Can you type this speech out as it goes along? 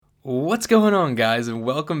What's going on, guys, and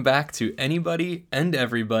welcome back to Anybody and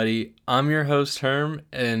Everybody. I'm your host, Herm,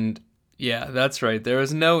 and yeah, that's right, there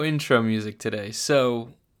was no intro music today,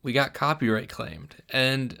 so we got copyright claimed,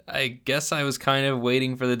 and I guess I was kind of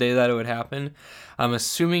waiting for the day that it would happen. I'm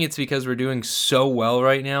assuming it's because we're doing so well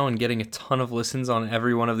right now and getting a ton of listens on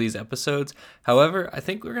every one of these episodes. However, I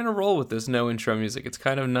think we're going to roll with this no intro music. It's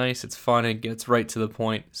kind of nice, it's fun, it gets right to the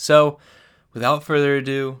point. So, without further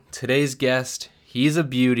ado, today's guest, he's a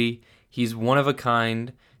beauty, he's one of a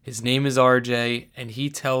kind, his name is RJ, and he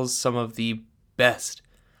tells some of the best,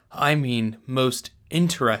 most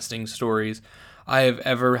interesting stories I have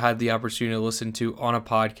ever had the opportunity to listen to on a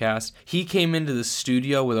podcast. He came into the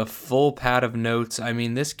studio with a full pad of notes.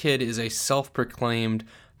 This kid is a self-proclaimed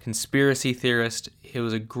conspiracy theorist. It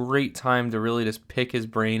was a great time to really just pick his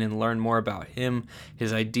brain and learn more about him,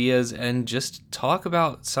 his ideas, and just talk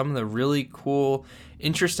about some of the really cool,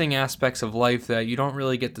 interesting aspects of life that you don't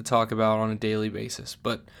really get to talk about on a daily basis.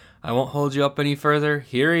 But I won't hold you up any further.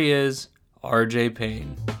 Here he is, RJ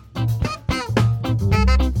Payne.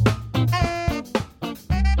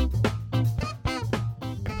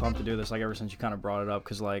 Pumped to do this ever since you kind of brought it up,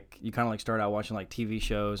 because you kind of started out watching TV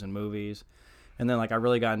shows and movies, and then I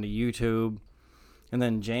really got into YouTube, and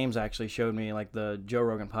then James actually showed me the Joe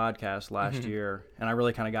Rogan podcast last year, and I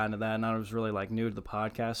really kind of got into that, and I was really new to the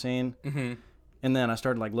podcast scene. And then I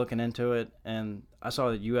started looking into it, and I saw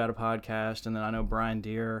that you had a podcast, and then I know Brian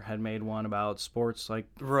Deere had made one about sports.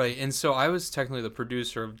 Right, and so I was technically the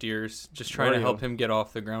producer of Deere's, just trying to help him get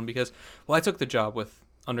off the ground because, I took the job with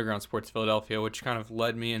Underground Sports Philadelphia, which kind of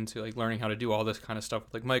led me into learning how to do all this kind of stuff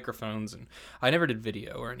with microphones, and I never did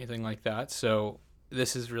video or anything like that, so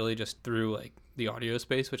this is really just through the audio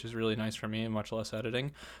space, which is really nice for me and much less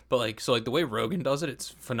editing. But the way Rogan does it, it's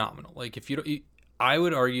phenomenal. If you don't, I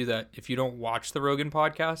would argue that if you don't watch the Rogan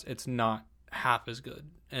podcast, it's not half as good,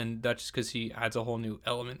 and that's just because he adds a whole new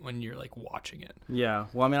element when you're watching it. Yeah,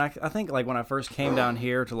 well, I think when I first came down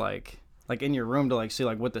here to in your room to see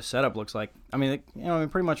what the setup looks like,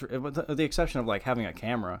 pretty much with the exception of having a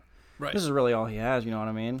camera. Right. This is really all he has, you know what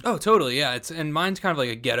I mean? Oh, totally, yeah. And mine's kind of like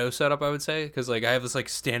a ghetto setup, I would say, because I have this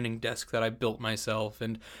standing desk that I built myself,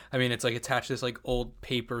 and it's attached to this old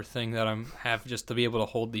paper thing that I have just to be able to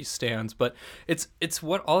hold these stands. But it's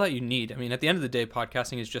what all that you need. At the end of the day,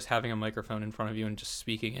 podcasting is just having a microphone in front of you and just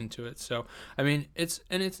speaking into it. So it's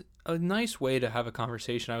a nice way to have a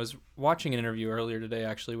conversation. I was watching an interview earlier today,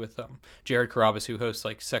 actually, with Jared Carrabis, who hosts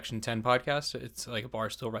Section 10 podcast. It's a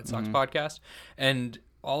Barstool Red Sox podcast, and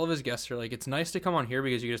all of his guests are it's nice to come on here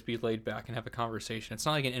because you can just be laid back and have a conversation. It's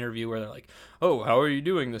not an interview where they're oh, how are you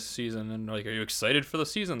doing this season? And are you excited for the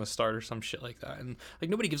season to start or some shit like that? And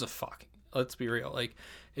nobody gives a fuck. Let's be real.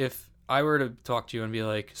 If I were to talk to you and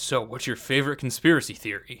be so what's your favorite conspiracy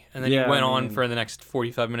theory? And then you went on for the next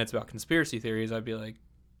 45 minutes about conspiracy theories, I'd be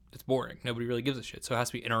it's boring. Nobody really gives a shit. So it has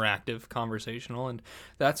to be interactive, conversational, and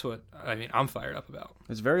that's what I'm fired up about.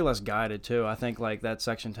 It's very less guided too. I think that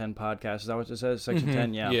Section 10 podcast, is that what it says? Section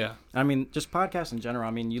 10, yeah. Yeah. Just podcasts in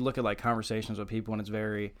general. You look at conversations with people, and it's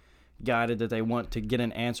very guided, that they want to get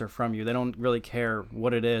an answer from you. They don't really care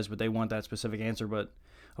what it is, but they want that specific answer. But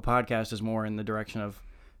a podcast is more in the direction of,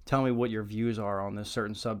 tell me what your views are on this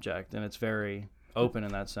certain subject, and it's very open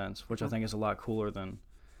in that sense, which I think is a lot cooler than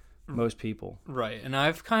most people. Right. And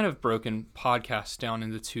I've kind of broken podcasts down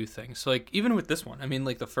into two things. So even with this one,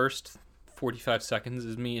 the first 45 seconds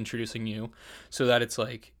is me introducing you, so that it's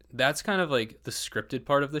that's kind of the scripted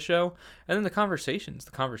part of the show, and then the conversation's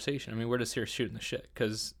the conversation. We're just here shooting the shit,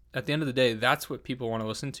 because at the end of the day, that's what people want to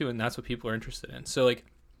listen to, and that's what people are interested in. So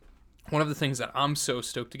one of the things that I'm so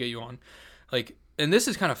stoked to get you on, and this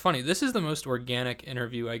is kind of funny, this is the most organic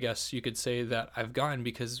interview, I guess you could say, that I've gotten,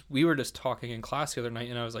 because we were just talking in class the other night,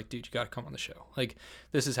 and I was dude, you got to come on the show.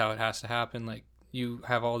 This is how it has to happen. You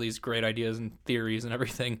have all these great ideas and theories and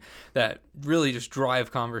everything that really just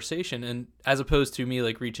drive conversation. And as opposed to me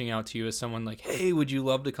reaching out to you as someone hey, would you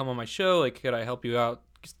love to come on my show? Could I help you out?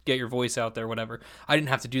 Get your voice out there, whatever. I didn't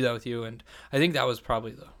have to do that with you, and I think that was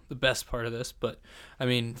probably the best part of this. But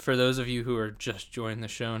for those of you who are just joining the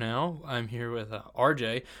show now, I'm here with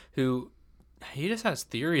RJ, who he just has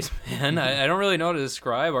theories, man. I don't really know how to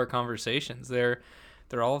describe our conversations. They're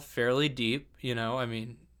all fairly deep,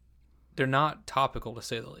 they're not topical, to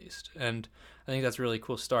say the least, and I think that's a really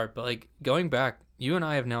cool start. But going back, you and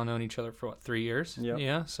I have now known each other for 3 years? Yep.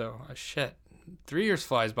 Yeah. So shit. 3 years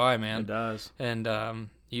flies by, man. It does. And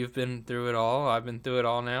you've been through it all. I've been through it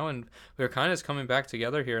all now, and we're kind of just coming back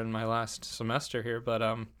together here in my last semester here.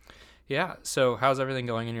 But yeah. So how's everything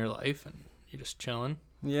going in your life? And you just chilling?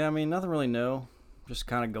 Yeah, nothing really new. Just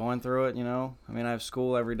kind of going through it, I have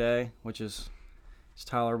school every day, which is It's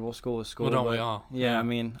tolerable. School is school. Well, don't but we all? Yeah, I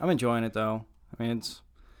mean, I'm enjoying it though. I mean, it's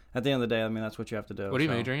at the end of the day. I mean, that's what you have to do. What are you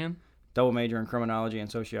majoring in? Double major in criminology and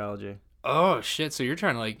sociology. Oh shit! So you're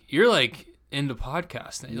trying to you're into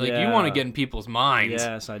podcasting. Like you Yeah. want to get in people's minds.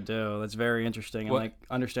 Yes, I do. That's very interesting. And What- like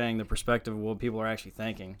understanding the perspective of what people are actually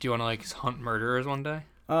thinking. Do you want to hunt murderers one day?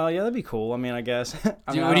 Yeah, that'd be cool. I mean, I guess.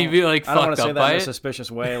 I mean, Would you be I don't want fucked to say up that by in a it? suspicious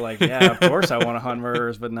way. Like, yeah, of course I want to hunt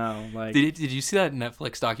murderers, but no. Like, Did you see that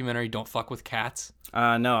Netflix documentary? Don't fuck with cats.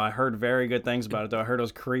 no, I heard very good things about it though. I heard it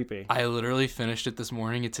was creepy. I literally finished it this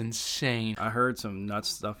morning. It's insane. I heard some nuts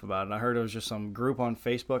stuff about it. I heard it was just some group on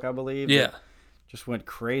Facebook, I believe. Yeah. that just went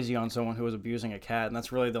crazy on someone who was abusing a cat, and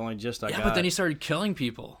that's really the only gist I got. But then he started killing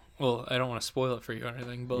people. Well, I don't want to spoil it for you or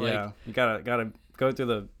anything, but yeah, you gotta go through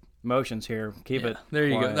the motions here. Keep it. there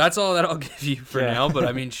you go. quiet. That's all that I'll give you for Yeah. now. But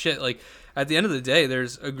I mean, shit. At the end of the day,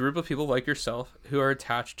 there's a group of people like yourself who are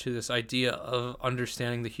attached to this idea of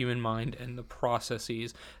understanding the human mind and the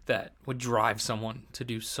processes that would drive someone to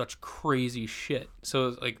do such crazy shit.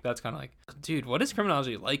 So that's kind of dude, what is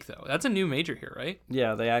criminology like though? That's a new major here, right?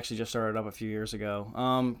 Yeah, they actually just started up a few years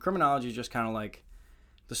ago. Criminology is just kind of like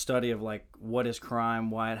the study of like what is crime,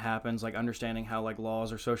 why it happens, like understanding how like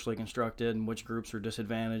laws are socially constructed and which groups are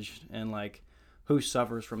disadvantaged and like who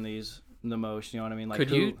suffers from these the most. You know what I mean? Like, Could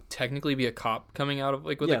you technically be a cop coming out of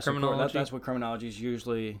with yes, the of course. criminology? That's what criminology is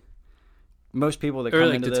usually. Most people that or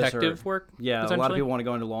come into detective this are, work? yeah, a lot of potentially? people want to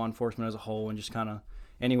go into law enforcement as a whole and just kind of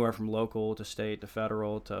anywhere from local to state to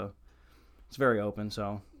federal to. It's very open,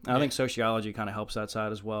 so I think sociology kind of helps that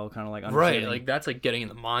side as well. Kind of like Right, understanding. that's getting in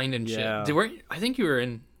the mind and Yeah. shit. I think you were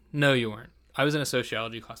in. No, you weren't. I was in a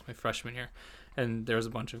sociology class my freshman year, and there was a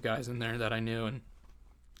bunch of guys in there that I knew, and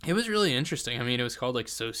it was really interesting. I mean, it was called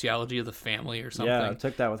sociology of the family or something. Yeah, I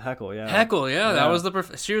took that with Heckle. Yeah, Heckle, yeah, that Yeah. was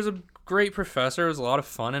the she was a great professor. It was a lot of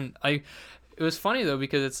fun, and it was funny though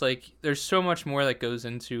because it's there's so much more that goes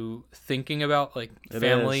into thinking about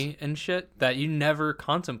family and shit that you never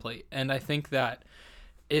contemplate, and I think that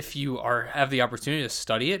if you have the opportunity to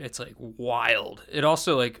study it, it's wild. It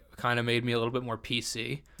also kind of made me a little bit more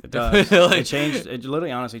PC. It does. It changed. It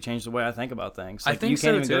literally, honestly, changed the way I think about things. I think you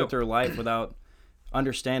can't so, even go too. through life without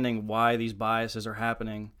understanding why these biases are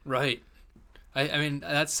happening. Right. I mean,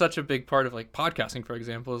 that's such a big part of podcasting, for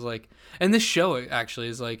example, is and this show actually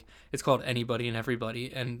is it's called Anybody and Everybody.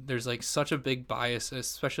 And there's such a big bias,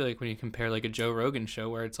 especially when you compare a Joe Rogan show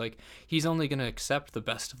where it's he's only going to accept the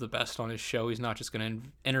best of the best on his show. He's not just going to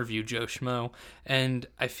interview Joe Schmo. And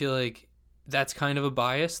I feel that's kind of a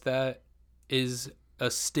bias that is a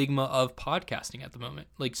stigma of podcasting at the moment.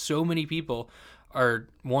 So many people are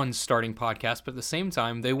starting podcasts, but at the same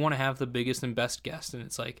time, they want to have the biggest and best guest. And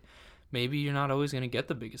it's maybe you're not always going to get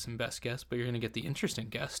the biggest and best guest, but you're going to get the interesting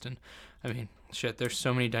guest. And I mean, shit, there's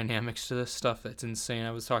so many dynamics to this stuff that's insane.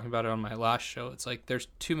 I was talking about it on my last show. It's there's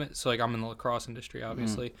 2 minutes. So I'm in the lacrosse industry,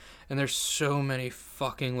 obviously, and there's so many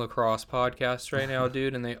fucking lacrosse podcasts right now,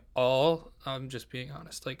 dude. And they all, I'm just being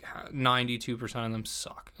honest, 92% of them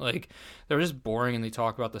suck. They're just boring and they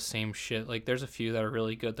talk about the same shit. There's a few that are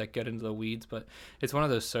really good that get into the weeds, but it's one of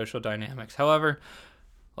those social dynamics. However,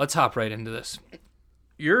 let's hop right into this.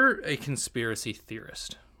 You're a conspiracy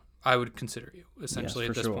theorist. I would consider you, essentially, Yes,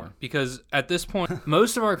 at this sure. point. Because at this point,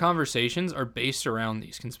 most of our conversations are based around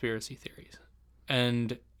these conspiracy theories.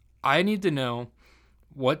 And I need to know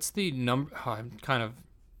what's the number... Oh, I'm kind of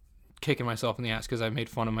kicking myself in the ass because I made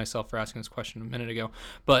fun of myself for asking this question a minute ago.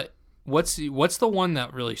 But what's the one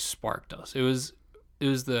that really sparked us? It was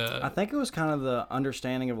the... I think it was kind of the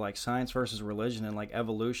understanding of science versus religion and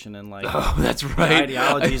evolution and Oh, that's the right.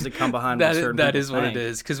 ideologies that come behind what certain that people is what think. it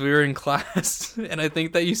is, because we were in class and I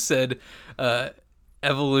think that you said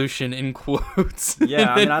evolution in quotes.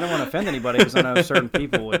 Yeah, I mean, I don't want to offend anybody because I know certain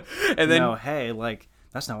people would And then- know, hey,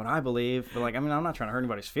 that's not what I believe. But I mean, I'm not trying to hurt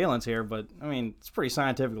anybody's feelings here, but I mean, it's pretty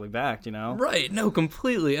scientifically backed, you know? Right, no,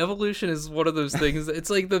 completely. Evolution is one of those things. It's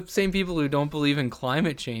the same people who don't believe in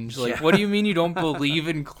climate change. Yeah. What do you mean you don't believe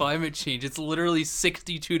in climate change? It's literally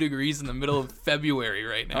 62 degrees in the middle of February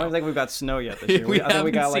right I now. don't think we've got snow yet this year. We I think we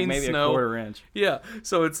haven't got seen maybe snow. a quarter inch. Yeah,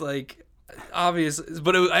 so it's obvious,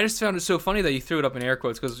 but I just found it so funny that you threw it up in air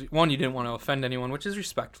quotes because one, you didn't want to offend anyone, which is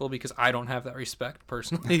respectful because I don't have that respect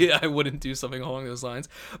personally. I wouldn't do something along those lines,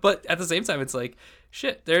 but at the same time, it's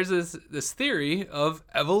shit. There's this theory of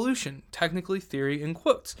evolution, technically theory in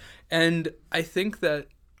quotes, and I think that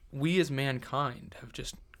we as mankind have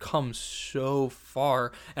just come so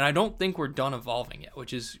far, and I don't think we're done evolving yet,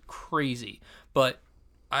 which is crazy. But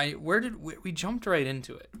we jumped right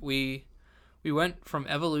into it. we went from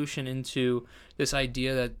evolution into this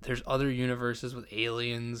idea that there's other universes with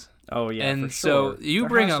aliens. Oh yeah, and for sure. so you There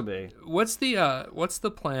bring has up to be. what's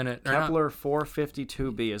the planet? or not- Kepler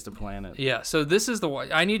 452b is the planet. Yeah, so this is the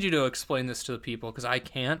one. I need you to explain this to the people because I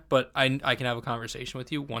can't, but I can have a conversation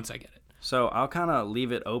with you once I get it. So I'll kind of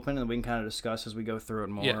leave it open, and we can kind of discuss as we go through it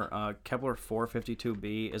more. Yeah. Kepler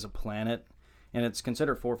 452b is a planet, and it's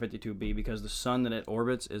considered 452b because the sun that it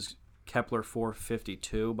orbits is Kepler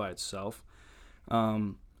 452 by itself.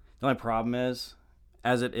 The only problem is,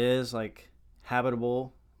 as it is like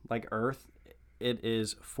habitable like Earth, it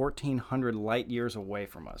is 1,400 light years away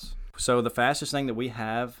from us. So the fastest thing that we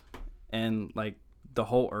have in like the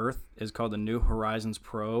whole Earth is called the New Horizons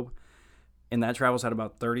probe, and that travels at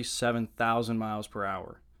about 37,000 miles per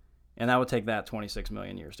hour, and that would take that 26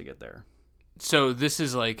 million years to get there. So this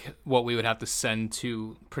is like what we would have to send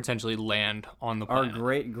to potentially land on the Our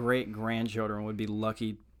planet. great grandchildren would be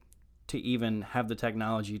lucky to even have the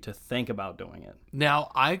technology to think about doing it.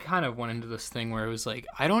 Now, I kind of went into this thing where it was like,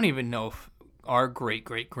 I don't even know if our great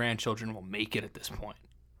grandchildren will make it at this point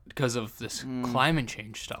because of this climate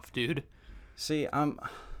change stuff, dude. See,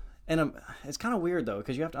 it's kind of weird though,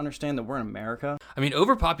 because you have to understand that we're in America. I mean,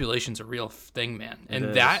 overpopulation's a real thing, man. And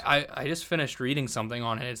is. that I just finished reading something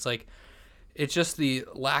on it. It's like, it's just the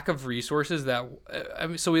lack of resources that I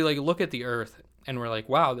mean, so we like look at the Earth and we're like,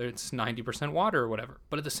 wow, it's 90% water or whatever.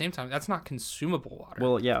 But at the same time, that's not consumable water.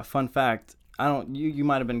 Well, yeah, fun fact. You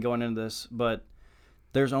might have been going into this, but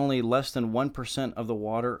there's only less than 1% of the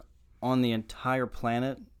water on the entire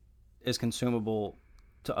planet is consumable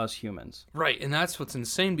to us humans. Right, and that's what's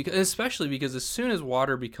insane, especially because as soon as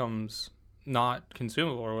water becomes not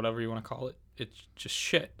consumable or whatever you want to call it, it's just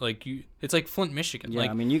shit. Like it's like Flint, Michigan. Yeah, like,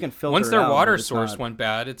 I mean, you can filter once it their out, water but it's source not- went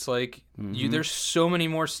bad, it's like there's so many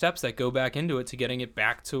more steps that go back into it to getting it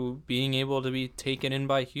back to being able to be taken in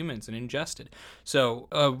by humans and ingested. So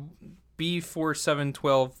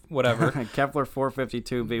B4712 whatever. Kepler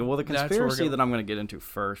 452b. Well, the That's where we're conspiracy going. that I'm going to get into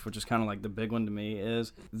first, which is kind of like the big one to me,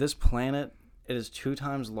 is this planet. It is 2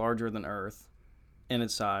 times larger than Earth in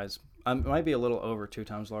its size. It might be a little over 2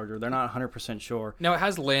 times larger. They're not 100% sure. Now it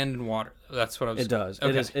has land and water. That's what I was. It does.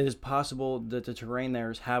 Okay. It is possible that the terrain there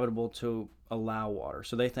is habitable to allow water.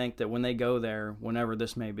 So they think that when they go there, whenever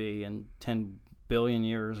this may be, in 10 billion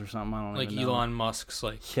years or something, I don't Like even know. Elon Musk's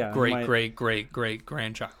like Yeah, great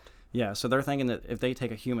grandchild. Yeah, so they're thinking that if they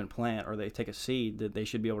take a human plant or they take a seed, that they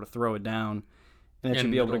should be able to throw it down and it should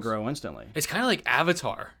And be able to it'll- grow instantly. It's kind of like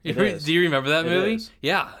Avatar. It is. Do you remember that It movie? is.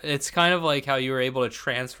 Yeah, it's kind of like how you were able to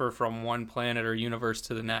transfer from one planet or universe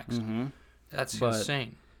to the next. Mm-hmm. That's But-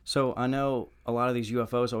 insane. So I know a lot of these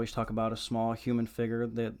UFOs always talk about a small human figure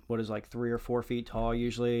that is like 3 or 4 feet tall,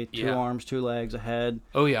 usually 2 Yeah. arms, 2 legs, a head.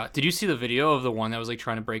 Oh yeah, did you see the video of the one that was like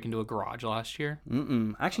trying to break into a garage last year?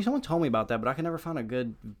 Actually, someone told me about that, but I could never find a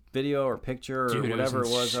good video or picture or Dude, whatever it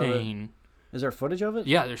was of it. insane. Is there footage of it?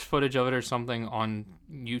 Yeah, there's footage of it or something on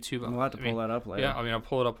YouTube. We'll have to pull that up later. Yeah, I mean, I'll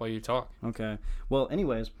pull it up while you talk. Okay. Well,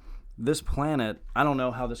 anyways, this planet, I don't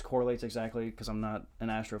know how this correlates exactly because I'm not an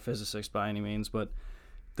astrophysicist by any means, but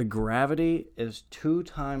the gravity is 2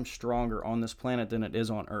 times stronger on this planet than it is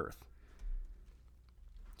on Earth.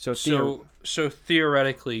 So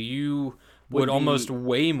Theoretically, you would be- almost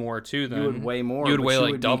weigh more too. Then you would weigh more. You would but weigh you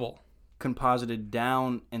like would be double. composited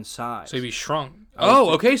down in size. So you'd be shrunk. I would Oh,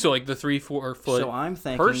 think- okay. So like the 3-4 foot So I'm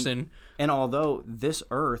thinking, person. and although this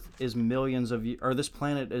Earth is millions of, or this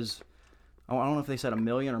planet is, I don't know if they said a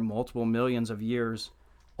million or multiple millions of years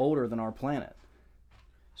older than our planet.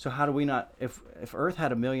 So how do we not, if Earth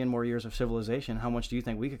had a million more years of civilization, how much do you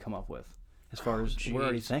think we could come up with? As far as we're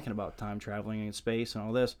already jeez. thinking about time traveling in space and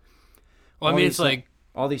all this. Well, I All mean, these it's like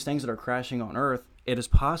all these things that are crashing on Earth, it is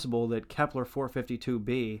possible that Kepler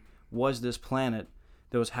 452b was this planet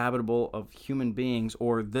that was habitable of human beings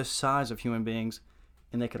or this size of human beings,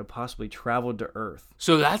 and they could have possibly traveled to Earth.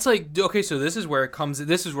 so. That's like okay. So this is where it comes.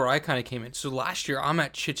 This is where I kind of came in. So last year, I'm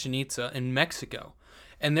at Chichen Itza in Mexico,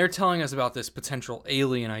 and they're telling us about this potential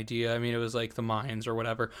alien idea. I mean, it was like the Mayans or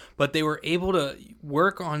whatever, but they were able to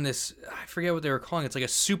work on this. I forget what they were calling it. It's like a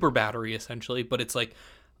super battery essentially, but it's like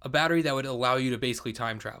a battery that would allow you to basically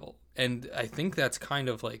time travel. And I think that's kind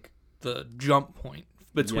of like the jump point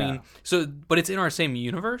between. Yeah. So, but it's in our same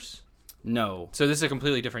universe. No, So this is a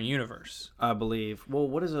completely different universe. I believe. Well,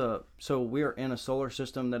 so we are in a solar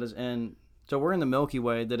system that is in, so we're in the Milky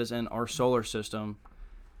Way that is in our solar system,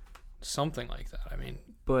 Something like that. I mean,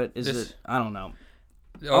 but is This- it, I don't know.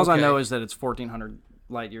 All I okay. know is that it's 1,400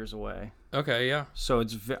 light years away. Okay, yeah. So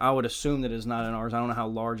I would assume that it's not in ours. I don't know how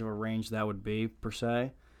large of a range that would be, per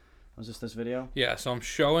se. Was this video? Yeah, so I'm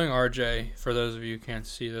showing RJ, for those of you who can't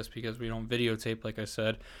see this because we don't videotape, like I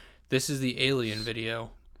said, This is the alien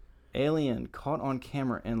video. Alien caught on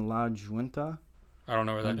camera in La Junta. I don't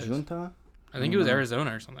know where that is. Junta? I think it was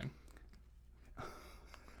Arizona or something.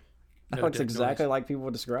 That looks exactly like people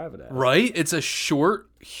would describe it as. Right? It's a short,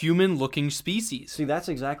 human-looking species. See, that's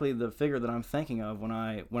exactly the figure that I'm thinking of when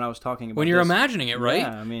I was talking about. When you're this. imagining it, right?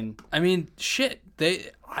 Yeah, I mean, shit.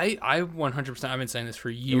 I 100%. I've been saying this for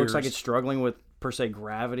years. It looks like it's struggling with per se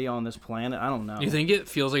gravity on this planet. I don't know. You think it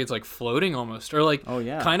feels like it's like floating almost, or like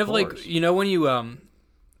kind of like when you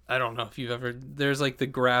I don't know if you've ever. There's like the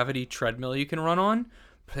gravity treadmill you can run on.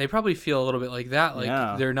 They probably feel a little bit like that.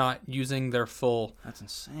 Like they're not using their full. That's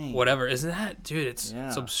insane. Whatever. Isn't that, dude? It's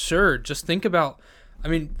absurd. Just think about. I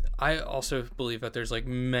mean, I also believe that there's like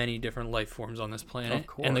many different life forms on this planet,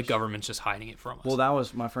 and the government's just hiding it from us. Well, that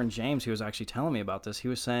was my friend James. He was actually telling me about this. He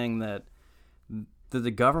was saying that the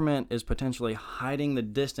government is potentially hiding the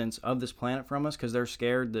distance of this planet from us because they're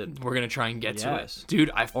scared that we're gonna try and get to it. Dude,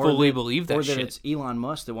 I fully believe that shit. Or that it's Elon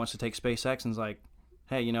Musk that wants to take SpaceX and's like,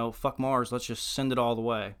 hey, fuck Mars, let's just send it all the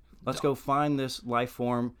way. Let's go find this life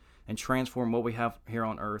form and transform what we have here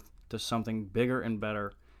on Earth to something bigger and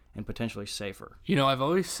better and potentially safer. I've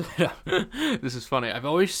always said, this is funny, I've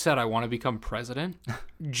always said I want to become president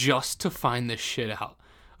just to find this shit out.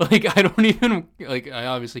 Like, I don't even, I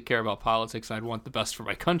obviously care about politics. I'd want the best for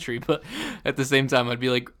my country, but at the same time, I'd be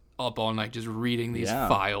like, up all night just reading these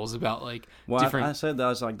files about different. I said that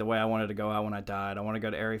was like the way I wanted to go out when I died. I want to go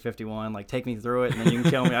to Area 51, take me through it, and then you can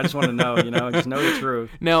kill me. I just want to know, just know the truth.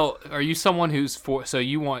 Now, are you someone who's so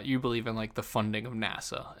you believe in the funding of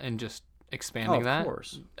NASA and just expanding that? Of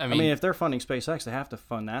course. I mean, if they're funding SpaceX, they have to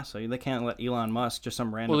fund NASA. They can't let Elon Musk just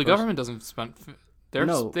some random. Well, the government doesn't spend. They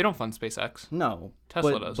don't fund SpaceX. No,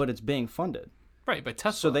 Tesla does. But it's being funded. Right, by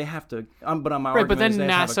Tesla. So they have to. But I'm right, but then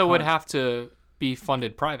NASA would have to be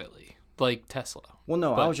funded privately, like Tesla. Well,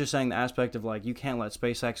 no, I was just saying the aspect of you can't let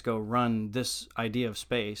SpaceX go run this idea of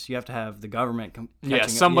space. You have to have the government.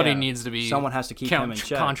 Somebody needs to be. Someone has to keep him in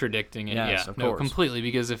check. Contradicting it. Yes, of course. Completely.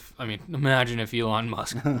 Because imagine if Elon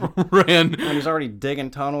Musk ran. And he's already digging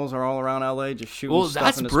tunnels all around LA, just shooting stuff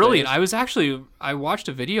that's into brilliant. space. I watched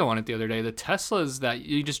a video on it the other day. The Teslas that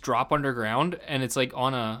you just drop underground, and it's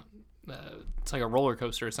on a. It's like a roller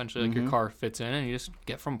coaster, essentially. Your car fits in, and you just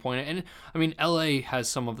get from point A. And LA has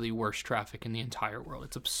some of the worst traffic in the entire world.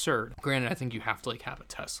 It's absurd. Granted, I think you have to have a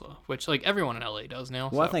Tesla, which everyone in LA does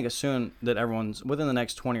now. Well, I think as soon that everyone's within the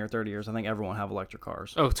next 20 or 30 years, I think everyone will have electric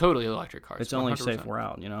cars. Oh, totally electric cars. It's 100%. Only safe we're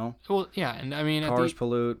out, Well, yeah, and cars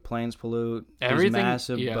pollute, planes pollute, everything. These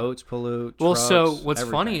massive boats pollute. Well, trucks, so what's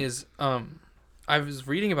everything. funny is I was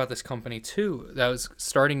reading about this company too that was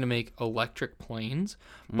starting to make electric planes,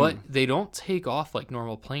 but they don't take off like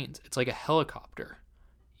normal planes. It's like a helicopter.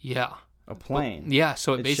 Yeah. A plane. Yeah,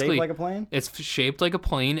 so it's basically shaped like a plane? It's shaped like a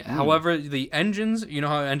plane. However, the engines,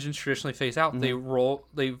 how engines traditionally face out,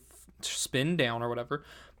 they spin down or whatever,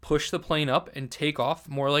 push the plane up and take off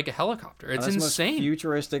more like a helicopter. It's that's insane. The most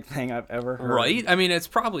futuristic thing I've ever heard. Right? It's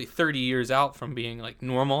probably 30 years out from being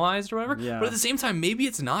normalized or whatever. Yeah. But at the same time, maybe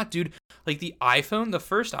it's not, dude. The iPhone, the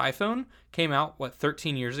first iPhone came out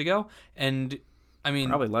 13 years ago, and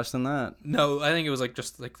probably less than that. No, I think it was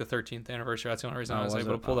just the 13th anniversary. That's the only reason I was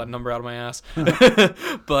able to pull that number out of my ass.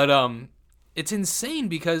 But it's insane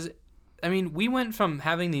because we went from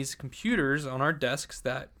having these computers on our desks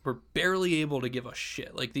that were barely able to give a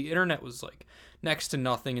shit. The internet was next to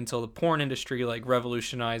nothing until the porn industry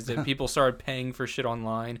revolutionized it. People started paying for shit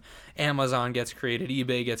online. Amazon gets created,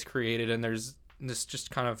 eBay gets created, and there's this just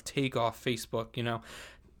kind of take off Facebook,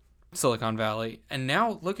 Silicon Valley. And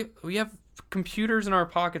now we have computers in our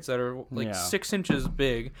pockets that are 6 inches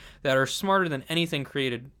big that are smarter than anything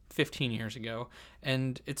created 15 years ago.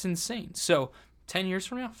 And it's insane. So 10 years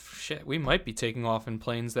from now, shit, we might be taking off in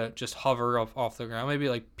planes that just hover off the ground. Maybe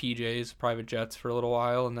PJs, private jets for a little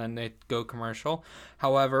while, and then they go commercial.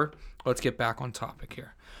 However, let's get back on topic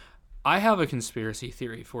here. I have a conspiracy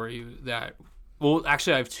theory for you that... Well,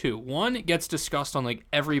 actually, I have two. One gets discussed on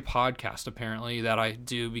every podcast, apparently, that I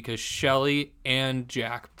do because Shelly and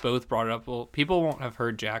Jack both brought it up. Well, people won't have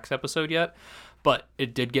heard Jack's episode yet, but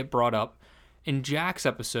it did get brought up. In Jack's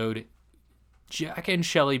episode, Jack and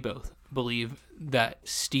Shelly both believe that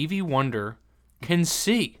Stevie Wonder can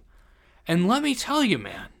see. And let me tell you,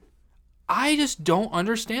 man, I just don't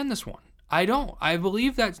understand this one. I don't. I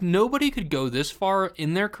believe that nobody could go this far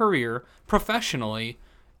in their career professionally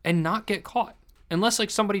and not get caught. Unless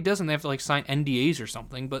somebody doesn't, they have to sign NDAs or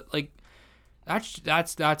something. But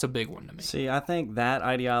that's a big one to me. See, I think that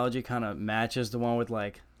ideology kind of matches the one with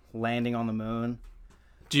landing on the moon.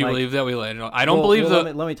 Do you believe that we landed on? I don't believe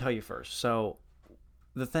that. Let me tell you first. So,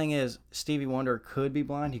 the thing is, Stevie Wonder could be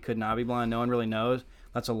blind. He could not be blind. No one really knows.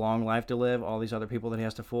 That's a long life to live. All these other people that he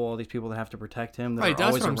has to fool, all these people that have to protect him, that Right, are that's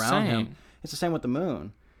always what I'm around him. saying. It's the same with the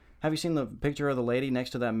moon. Have you seen the picture of the lady next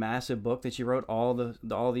to that massive book that she wrote all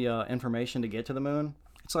the information to get to the moon?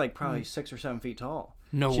 It's like probably 6 or 7 feet tall.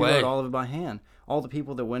 No she way. wrote all of it by hand. All the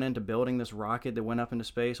people that went into building this rocket that went up into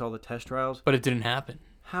space, all the test trials. But it didn't happen.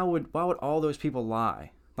 Why would all those people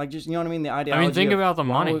lie? Like, just, you know what I mean? The ideology. I mean, think of about the why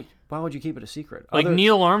money. why would you keep it a secret? Like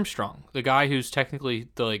Neil Armstrong, the guy who's technically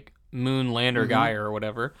the like moon lander guy or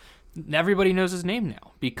whatever. Everybody knows his name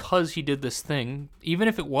now because he did this thing, even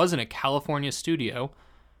if it was in a California studio,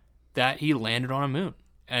 that he landed on a moon.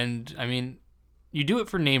 And I mean, you do it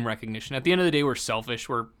for name recognition. At the end of the day, we're selfish.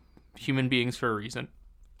 We're human beings for a reason.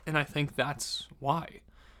 And I think that's why.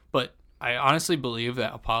 But I honestly believe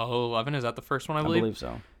that Apollo 11, is that the first one I I believe? believe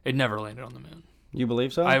so. It never landed on the moon. You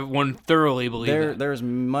believe so? I one thoroughly believe that. There's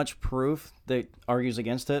much proof that argues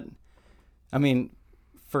against it. I mean,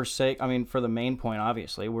 for the main point,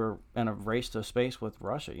 obviously, we're in a race to space with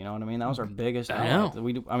Russia. You know what I mean? That was our biggest I ally.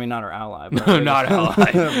 know. I mean, not our ally. But No, not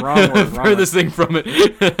ally. wrong word. Furthest thing from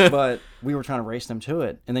it. But we were trying to race them to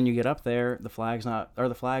it, and then you get up there, the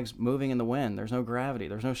flag's moving in the wind. There's no gravity.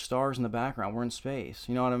 There's no stars in the background. We're in space.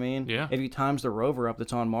 You know what I mean? Yeah. If you times the rover up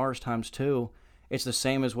that's on Mars times 2, it's the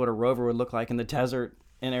same as what a rover would look like in the desert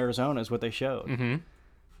in Arizona. Is what they showed. Mm-hmm.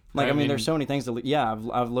 Like, I mean, there's so many things to. Yeah,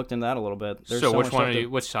 I've looked into that a little bit. There's so so which much one? stuff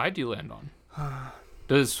Which side do you land on?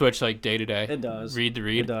 Does it switch like day to day? It does. Read to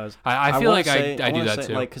read. It does. I feel like I do that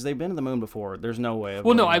too. Like, because they've been to the moon before. There's no way of.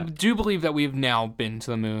 Well, no, I doing that. do believe that we've now been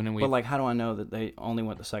to the moon, and we. But like, how do I know that they only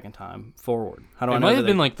went the second time forward? How do I It know? might that have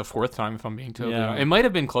been like the fourth time, if I'm being totally Yeah. honest. It might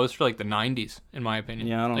have been closer to like the 90s, in my opinion.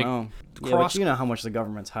 Yeah, I don't Like, know. Yeah, cross- but you know how much the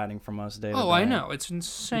government's hiding from us day to day. Oh, I know. It's We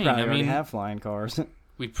insane. probably I already mean, have flying cars.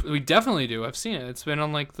 we definitely do. I've seen it. It's been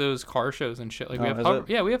on like those car shows and shit. Like we Oh, have is it?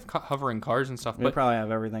 yeah, we have hovering cars and stuff. We But probably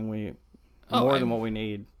have everything Oh, more I- than what we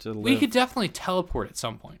need to live. we could definitely teleport at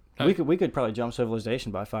some point. We could probably jump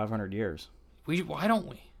civilization by 500 years. Why don't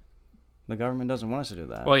we? The government doesn't want us to do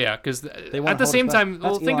that. Well, yeah, because They wanna at the hold same us back. time,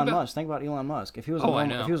 That's think Elon about Musk. Think about Elon Musk. If he was I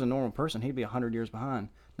know. if he was a normal person, he'd be 100 years behind.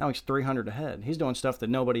 Now he's 300 ahead. He's doing stuff that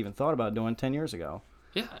nobody even thought about doing 10 years ago.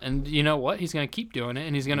 yeah, and you know what? He's gonna keep doing it,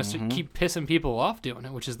 and he's gonna keep pissing people off doing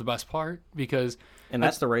it, which is the best part because. And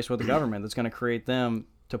that's the race with the government that's going to create them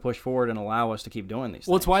to push forward and allow us to keep doing these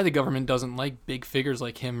Well, it's things. why the government doesn't like big figures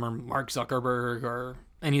like him or Mark Zuckerberg or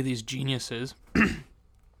any of these geniuses.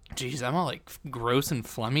 Jeez, I'm all like gross and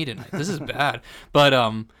phlegmy tonight. This is bad. But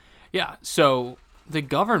yeah. So the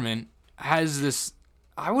government has this.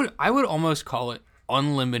 I would almost call it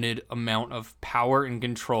unlimited amount of power and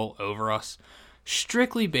control over us,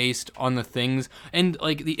 strictly based on the things and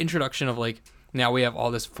like the introduction of like. Now we have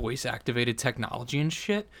all this voice activated technology and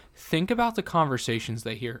shit. Think about the conversations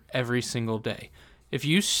they hear every single day. If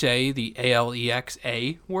you say the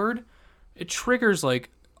ALEXA word, it triggers like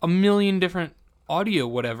a million different audio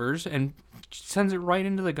whatevers and sends it right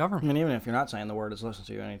into the I government. mean, even if you're not saying the word, it's listening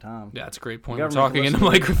to you anytime. Yeah, that's a great point. The We're government talking can into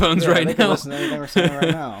listen to- microphones Yeah, right they can now. listen to anything we're saying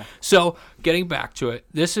right now. So, getting back to it,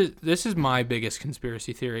 this is my biggest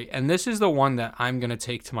conspiracy theory, and this is the one that I'm gonna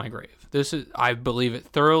take to my grave. I believe it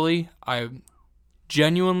thoroughly. I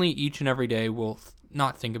genuinely each and every day will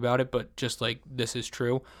not think about it, but just like this is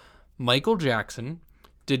true. Michael Jackson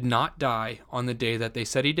did not die on the day that they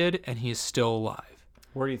said he did, and he is still alive.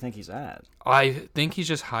 Where do you think he's at? I think he's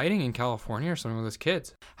just hiding in California or something with his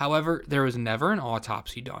kids. However, there was never an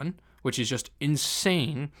autopsy done, which is just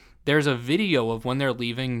insane. There's a video of when they're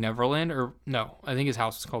leaving Neverland, or no, I think his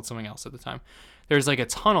house was called something else at the time. There's like a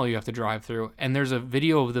tunnel you have to drive through, and there's a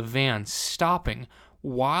video of the van stopping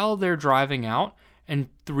while they're driving out, and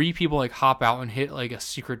 3 people like hop out and hit like a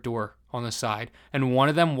secret door on the side, and one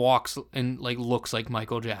of them walks and like looks like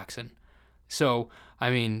Michael Jackson. So, I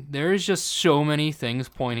mean, there is just so many things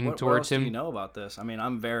pointing What else towards do him. you know about this? I mean,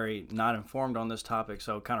 I'm very not informed on this topic,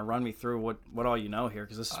 so kind of run me through what all you know here,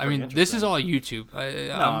 because this is I mean, this is all YouTube.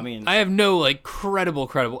 I have no like credible.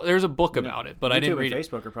 There's a book about it, but I didn't read and it.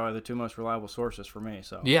 Facebook are probably the 2 most reliable sources for me.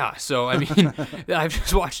 So Yeah, so I mean, I've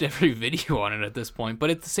just watched every video on it at this point. But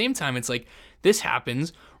at the same time, it's like this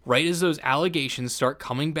happens right as those allegations start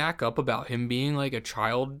coming back up about him being like a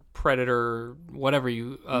child predator, whatever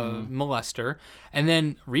molester. And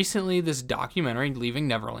then recently, this documentary, Leaving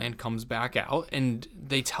Neverland, comes back out, and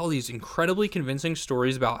they tell these incredibly convincing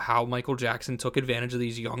stories about how Michael Jackson took advantage of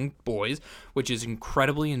these young boys, which is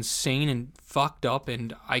incredibly insane and fucked up,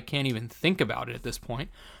 and I can't even think about it at this point.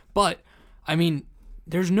 But I mean,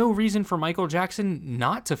 there's no reason for Michael Jackson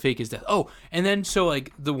not to fake his death. Oh, and then so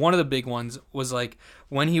like one of the big ones was like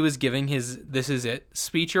when he was giving his "This Is It"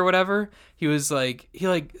 speech or whatever, he said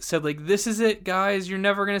like, "This is it, guys. You're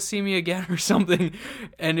never gonna see me again" or something,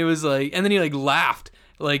 and it was like, and then he like laughed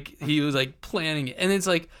like he was like planning it, and it's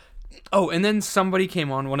like. Oh, and then somebody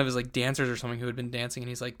came on, one of his like dancers or something who had been dancing, and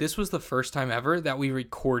he's like, "This was the first time ever that we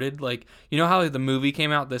recorded, like, you know how the movie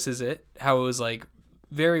came out, This Is It? How it was like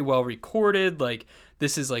very well recorded, like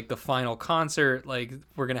this is like the final concert, like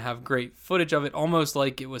we're gonna have great footage of it, almost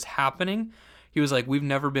like it was happening." He was like, "We've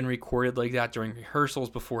never been recorded like that during rehearsals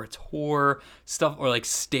before a tour, stuff, or like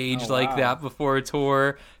staged like that before a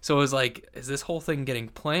tour." So it was like, is this whole thing getting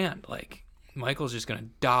planned? Like, Michael's just gonna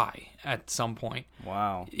die at some point.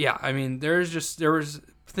 Wow. Yeah, I mean, there was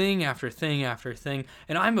thing after thing after thing,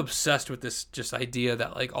 and I'm obsessed with this just idea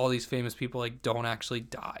that like all these famous people like don't actually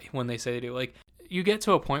die when they say they do. Like, you get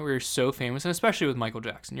to a point where you're so famous, and especially with Michael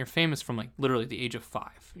Jackson, you're famous from like literally the age of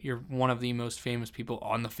 5. You're one of the most famous people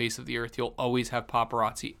on the face of the earth. You'll always have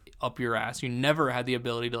paparazzi up your ass. You never had the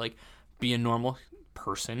ability to like be a normal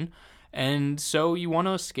person. And so you want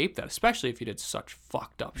to escape that, especially if you did such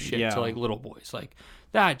fucked up shit to like little boys. Like,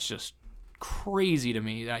 that's just crazy to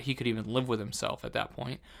me that he could even live with himself at that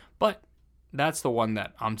point. But that's the one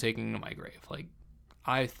that I'm taking to my grave. Like,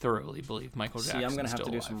 I thoroughly believe Michael Jackson. I'm going to have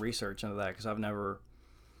to do some research into that because I've never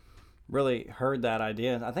really heard that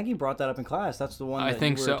idea. I think he brought that up in class. That's the one that you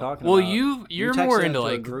were talking about. Well, you're more into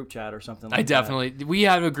like a group chat or something like I definitely we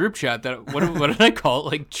have a group chat that what did I call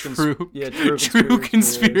it? Like true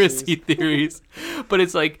conspiracy theories. But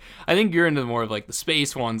it's like, I think you're into more of like the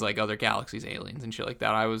space ones, like other galaxies, aliens and shit like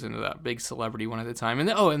that. I was into that big celebrity one at the time. And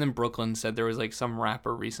then Brooklyn said there was like some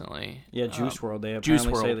rapper recently. Yeah, Juice WRLD. They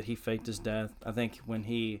apparently say that he faked his death. I think when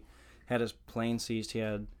he had his plane seized, he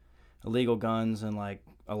had illegal guns and like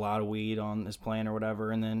a lot of weed on his plane or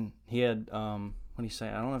whatever, and then he had what did he say?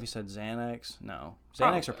 I don't know if he said Xanax. No,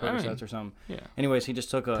 Xanax or Percocets or something. Yeah. Anyways, he just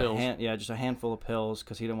took just a handful of pills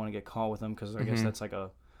because he didn't want to get caught with them because I guess that's like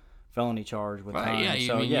a felony charge with time. Yeah,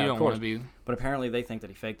 so you don't want to be. But apparently they think that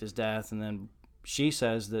he faked his death, and then she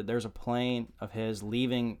says that there's a plane of his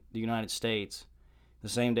leaving the United States the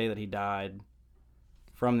same day that he died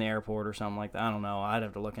from the airport or something like that. I don't know. I'd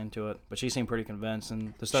have to look into it. But she seemed pretty convinced.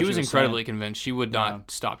 And the stuff she was incredibly convinced. She would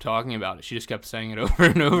not stop talking about it. She just kept saying it over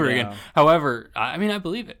and over again. However, I mean, I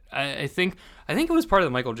believe it. I think it was part of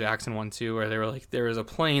the Michael Jackson one, too, where they were like, there was a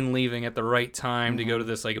plane leaving at the right time to go to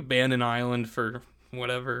this like abandoned island for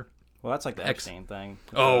whatever. Well, that's like the Epstein thing.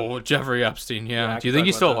 Oh, Jeffrey Epstein, yeah. Do you think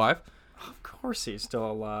he's still alive? Of course he's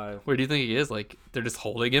still alive. Where do you think he is? Like, they're just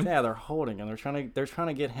holding him? Yeah, they're holding him. They're trying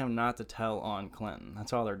to get him not to tell on Clinton.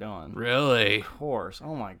 That's all they're doing. Really? Of course.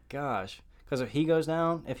 Oh my gosh. Because if he goes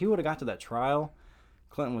down, if he would have got to that trial,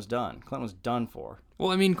 Clinton was done. Clinton was done for. Well,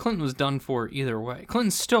 I mean, Clinton was done for either way.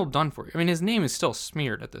 Clinton's still done for. I mean, his name is still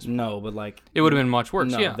smeared at this point. No, but like it would have been much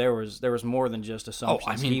worse. No, yeah, there was more than just assumptions.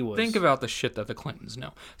 Oh, I mean, think about the shit that the Clintons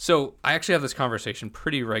know. So I actually have this conversation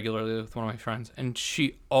pretty regularly with one of my friends, and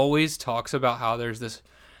she always talks about how there's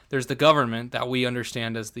the government that we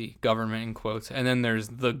understand as the government in quotes, and then there's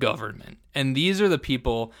the government, and these are the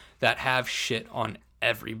people that have shit on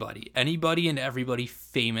anybody and everybody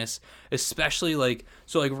famous, especially like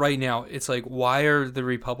right now it's like, why are the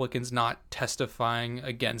Republicans not testifying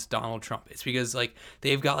against Donald Trump? It's because like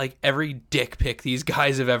they've got like every dick pic these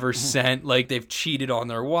guys have ever sent, like they've cheated on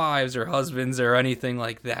their wives or husbands or anything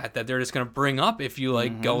like that they're just going to bring up if you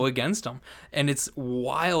like go against them. And it's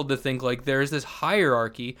wild to think like there's this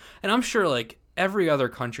hierarchy, and I'm sure like every other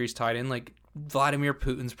country's tied in. Like Vladimir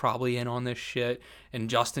Putin's probably in on this shit, and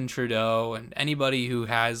Justin Trudeau, and anybody who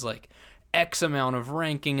has like X amount of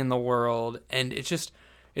ranking in the world. And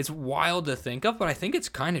it's wild to think of, but I think it's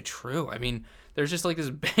kind of true. I mean, there's just like this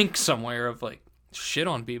bank somewhere of like shit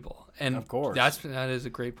on people, and of course that is a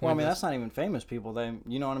great point. Well, I mean, that's not even famous people.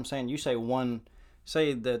 You know what I'm saying? You say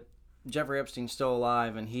that Jeffrey Epstein's still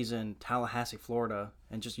alive and he's in Tallahassee, Florida,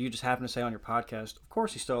 and you just happen to say on your podcast, of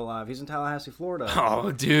course he's still alive. He's in Tallahassee, Florida.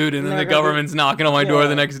 Oh, dude, and then the government's knocking on my door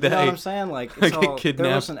the next day. You know what I'm saying? Like, it's all, they're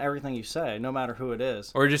listening to everything you say, no matter who it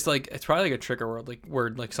is. Or just like, it's probably like a trigger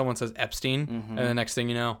word, like someone says Epstein, and the next thing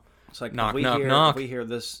you know, it's like, knock. If we hear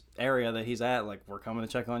this area that he's at, like, we're coming to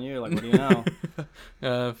check on you. Like, what do you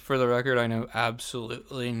know? For the record, I know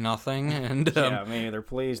absolutely nothing. And yeah, me either.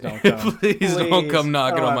 Please don't come. Please don't come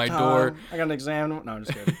knocking on my door. I got an exam. No, I'm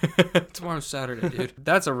just kidding. Tomorrow's Saturday, dude.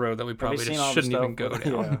 That's a road that we probably just shouldn't even go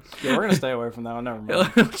down. Yeah, we're going to stay away from that one. Never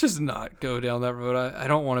mind. Let's just not go down that road. I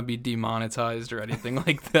don't want to be demonetized or anything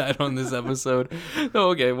like that on this episode.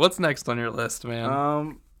 Okay, what's next on your list,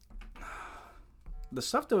 man? the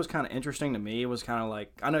stuff that was kind of interesting to me was kind of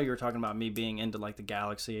like, I know you were talking about me being into like the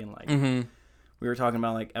galaxy and like we were talking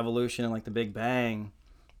about like evolution and like the Big Bang,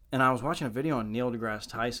 and I was watching a video on Neil deGrasse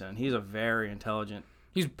Tyson. He's a very intelligent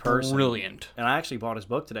He's person. brilliant. And I actually bought his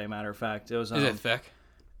book today, matter of fact. It was Is it thick?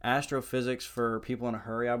 Astrophysics for People in a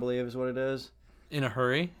Hurry, I believe is what it is. In a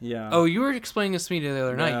hurry? Yeah. Oh, you were explaining this to me the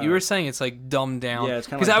other night. You were saying it's like dumbed down. Yeah, it's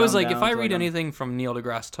kind of because like I was dumbed like, if down I to, read like, anything from Neil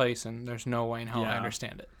deGrasse Tyson, there's no way in hell I Yeah.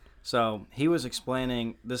 understand it. So he was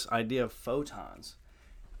explaining this idea of photons.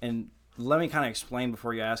 And let me kind of explain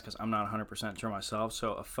before you ask, because I'm not 100% sure myself.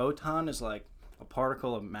 So a photon is like a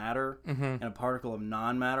particle of matter and a particle of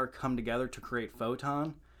non-matter come together to create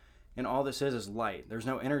photon. And all this is light. There's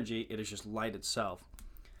no energy. It is just light itself.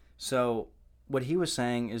 So what he was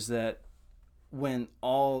saying is that when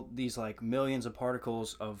all these like millions of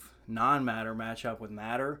particles of non-matter match up with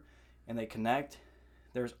matter and they connect,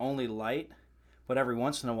 there's only light. But every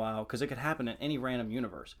once in a while, because it could happen in any random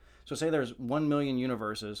universe. So say there's 1 million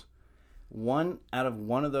universes. One out of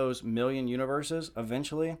one of those million universes,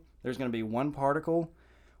 eventually, there's going to be one particle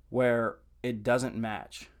where it doesn't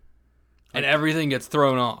match. And everything gets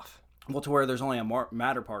thrown off. Well, to where there's only a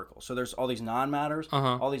matter particle. So there's all these non-matters,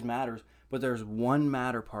 all these matters, but there's one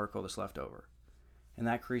matter particle that's left over. And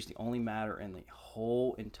that creates the only matter in the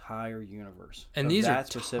whole entire universe. And these are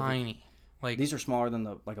tiny. Like these are smaller than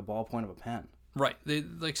a ballpoint of a pen. Right. They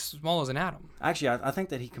like small as an atom. Actually, I think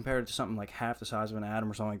that he compared it to something like half the size of an atom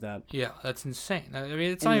or something like that. Yeah, that's insane. I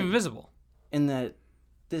mean, it's not even visible. And that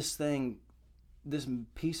this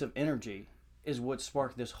piece of energy is what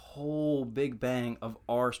sparked this whole Big Bang of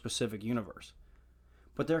our specific universe.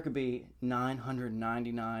 But there could be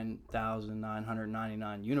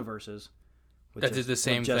 999,999 universes that did the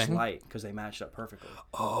same just thing? Light, because they matched up perfectly.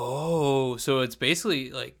 Oh, so it's basically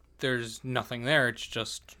like there's nothing there. It's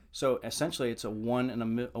just... So essentially, it's a one in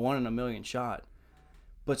a million shot.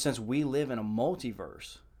 But since we live in a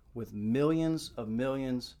multiverse with millions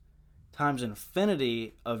times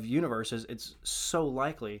infinity of universes, it's so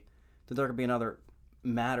likely that there could be another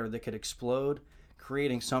matter that could explode,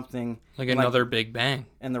 creating something like another Big Bang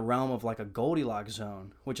in the realm of like a Goldilocks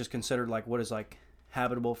zone, which is considered like what is like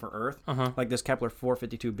habitable for Earth. Like this Kepler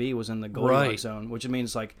 452b was in the Goldilocks zone, which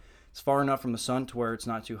means like it's far enough from the sun to where it's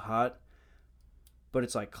not too hot, but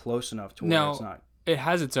it's like close enough to where it's not. It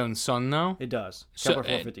has its own sun though. It does. Kepler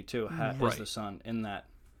 452 is the sun in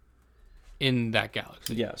that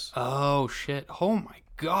galaxy. Yes. Oh shit! Oh my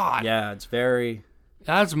god. Yeah, it's very.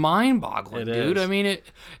 That's mind-boggling, dude. Is. I mean,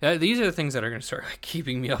 these are the things that are going to start like,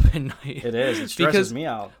 keeping me up at night. It is. It stresses me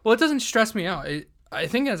out. Well, it doesn't stress me out. I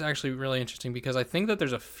think that's actually really interesting because I think that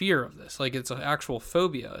there's a fear of this. Like, it's an actual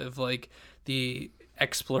phobia of like the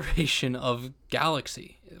exploration of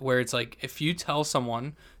galaxy, where it's like if you tell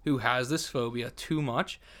someone who has this phobia too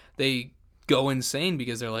much, they go insane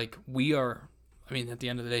because they're like, we are. I mean, at the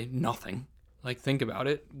end of the day, nothing. Like, think about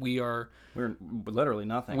it. We're literally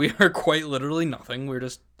nothing. We are quite literally nothing. We're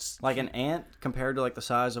just... Like, an ant compared to, like, the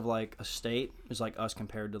size of, like, a state is like us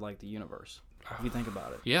compared to, like, the universe. If you think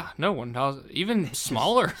about it. Yeah, no one knows. Even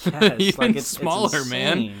smaller. Yes, even like smaller, it's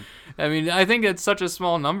man. I mean, I think it's such a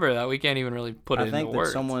small number that we can't even really put it into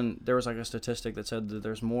words. I think that there was, like, a statistic that said that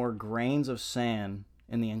there's more grains of sand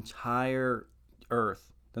in the entire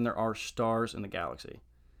Earth than there are stars in the galaxy.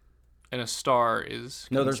 And a star is...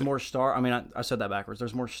 No, there's more stars. I mean, I said that backwards.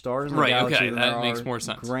 There's more stars in the galaxy than there makes are more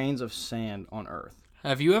sense. Grains of sand on Earth.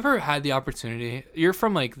 Have you ever had the opportunity... You're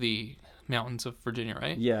from, like, the mountains of Virginia,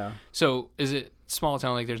 right? Yeah. So, is it small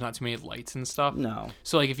town, like, there's not too many lights and stuff? No.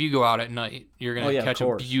 So, like, if you go out at night, you're going to catch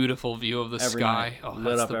a beautiful view of the sky. Night. Oh,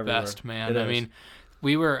 that's the best, man. I mean,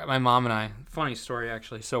 my mom and I... Funny story,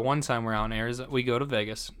 actually. So, one time we're out in Arizona. We go to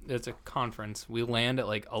Vegas. It's a conference. We land at,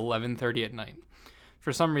 like, 11:30 at night.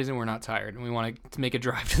 For some reason, we're not tired, and we want to make a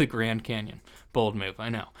drive to the Grand Canyon. Bold move, I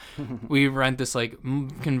know. We rent this like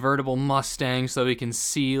convertible Mustang so we can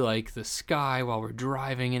see like the sky while we're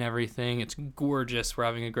driving and everything. It's gorgeous. We're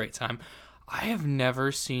having a great time. I have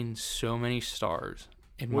never seen so many stars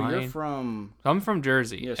in my... You're from... I'm from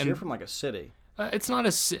Jersey. Yes, you're from like a city. It's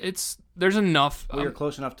not there's enough. Well, you're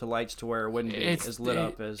close enough to lights to where it wouldn't be as lit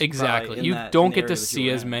up as... Exactly. You don't get to see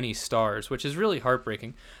as many stars, which is really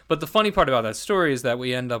heartbreaking. But the funny part about that story is that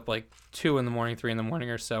we end up like 2 in the morning, 3 in the morning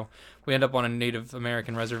or so. We end up on a Native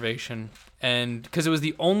American reservation, and because it was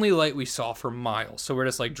the only light we saw for miles, so we're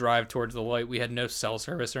just like drive towards the light. We had no cell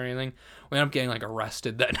service or anything. We ended up getting like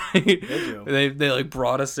arrested that night. Did you? They like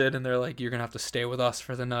brought us in, and they're like, "You're gonna have to stay with us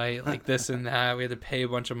for the night," like this and that. We had to pay a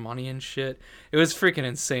bunch of money and shit. It was freaking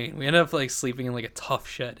insane. We ended up like sleeping in like a tough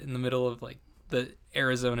shed in the middle of like the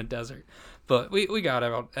Arizona desert. But we got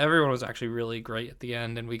out. Everyone was actually really great at the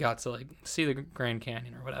end, and we got to like see the Grand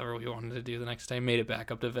Canyon or whatever we wanted to do the next day. Made it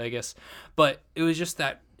back up to Vegas, but it was just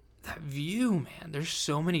that view, man. There's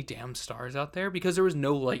so many damn stars out there because there was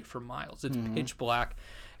no light for miles. It's pitch black,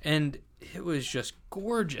 and it was just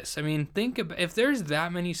gorgeous. I mean, think about if there's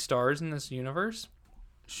that many stars in this universe.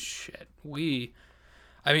 Shit,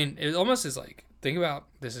 I mean, it almost is like, think about,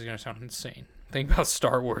 this is going to sound insane. Think about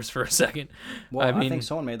Star Wars for a second. Well, I think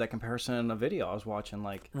someone made that comparison in a video I was watching.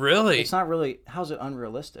 Like, really? It's not really, how's it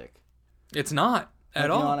unrealistic? It's not at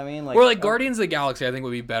all. You know what I mean? Like, or like Guardians of the Galaxy, I think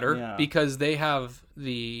would be better, Yeah. because they have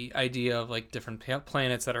the idea of like different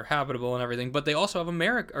planets that are habitable and everything, but they also have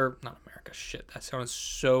America, or not America, shit, that sounds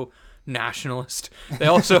so nationalist. They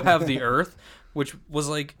also have the Earth, which was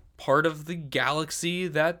like part of the galaxy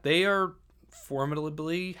that they are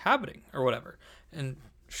formidably habiting or whatever. And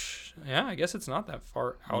yeah, I guess it's not that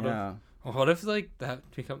far out of. What if like that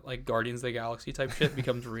become like Guardians of the Galaxy type shit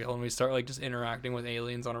becomes real and we start like just interacting with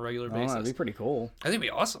aliens on a regular basis? That'd be pretty cool. I think it'd be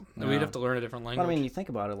awesome. Yeah. We'd have to learn a different language. But I mean, you think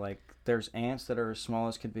about it, like there's ants that are as small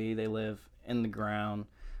as could be. They live in the ground.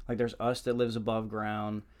 Like there's us that lives above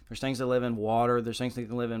ground. There's things that live in water. There's things that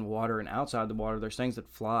can live in water and outside the water. There's things that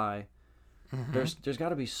fly. There's got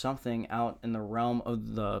to be something out in the realm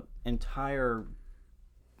of the entire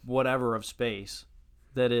whatever of space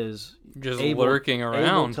that is just lurking around,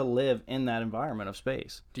 able to live in that environment of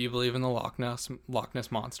space. Do you believe in the Loch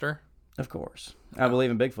Ness monster? Of course, I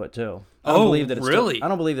believe in Bigfoot too. I don't believe that it really? I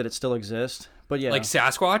don't believe that it still exists, but yeah, like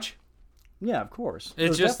Sasquatch. Yeah, of course.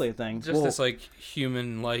 It's just definitely a thing. Just this like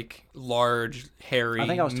human, like large, hairy. I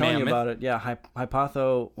think I was telling mammoth. you about it. Yeah,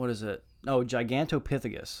 Hypotho. What is it? No,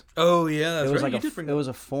 Gigantopithecus. Oh yeah, that's it was right. like it was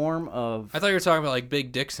a form of. I thought you were talking about like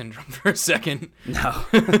big dick syndrome for a second. No.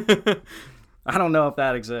 I don't know if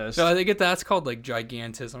that exists. No, I think that's called like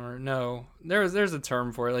gigantism, or no, there's a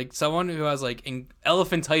term for it, like someone who has like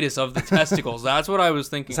elephantitis of the testicles. That's what I was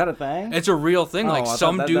thinking. Is that a thing? It's a real thing. Like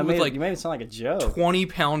some dude with like you made it sound like a joke.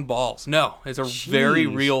 20-pound balls. No, it's a very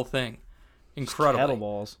real thing. Incredible.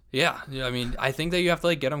 Kettlebells. Yeah, I mean, I think that you have to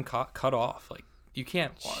like get them cut off. Like you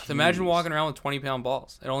can't. Imagine walking around with 20-pound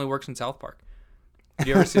balls. It only works in South Park. Did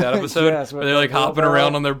you ever see that episode? Yes, where they're like hopping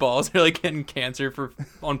around on their balls? They're like getting cancer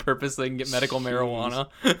on purpose so they can get medical marijuana.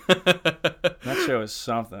 That show is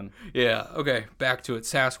something. Yeah. Okay. Back to it.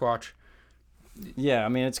 Sasquatch. Yeah, I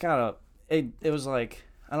mean, it's got a. It was like,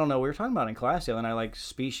 I don't know. We were talking about it in class the other night, like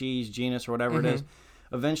species, genus, or whatever it is.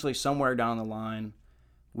 Eventually, somewhere down the line,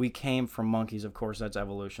 we came from monkeys. Of course, that's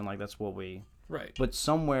evolution. Like that's what we. Right. But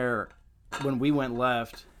somewhere, when we went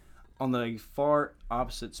left, on the far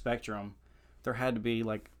opposite spectrum, there had to be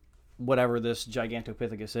like whatever this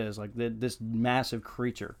Gigantopithecus is, like this massive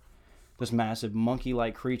creature, this massive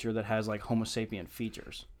monkey-like creature that has like Homo sapien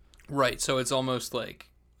features. Right. So it's almost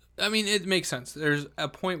like, I mean, it makes sense. There's a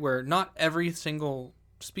point where not every single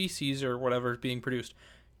species or whatever is being produced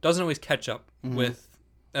doesn't always catch up with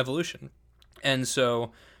evolution, and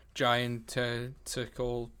so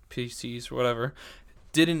gigantical species or whatever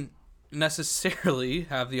didn't necessarily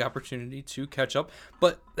have the opportunity to catch up.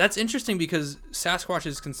 But that's interesting because Sasquatch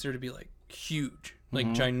is considered to be like huge, like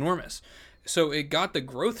ginormous. So it got the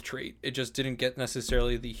growth trait. It just didn't get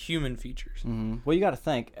necessarily the human features. Well, you got to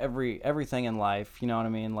think everything in life, you know what I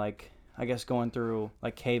mean? Like, I guess going through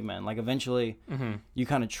like cavemen, like eventually you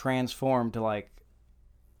kind of transform to like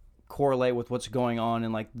correlate with what's going on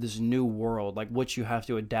in like this new world, like what you have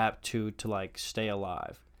to adapt to like stay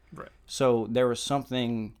alive. Right. So there was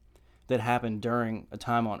something that happened during a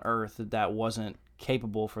time on Earth that wasn't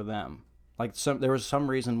capable for them. Like there was some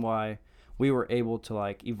reason why we were able to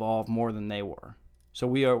like evolve more than they were. So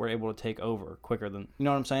we were able to take over quicker than, you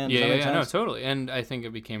know what I'm saying? Does that make Yeah, no, sense? totally. And I think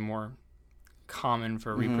it became more common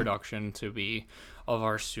for reproduction to be of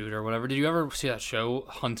our suit or whatever. Did you ever see that show,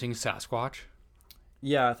 Hunting Sasquatch?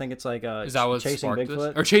 Yeah, I think it's like Is that what Chasing sparked Bigfoot?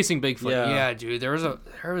 this? Or Chasing Bigfoot. Yeah. Yeah, dude. There was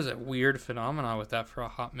a weird phenomenon with that for a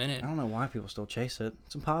hot minute. I don't know why people still chase it.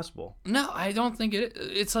 It's impossible. No, I don't think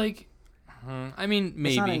it's like, I mean,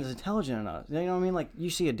 maybe. It's not as intelligent enough. You know what I mean? Like you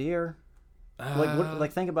see a deer.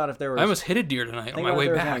 Like think about if there was. I almost hit a deer tonight on think my about way if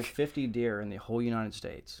there was back. only 50 deer in the whole United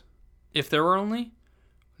States. If there were only,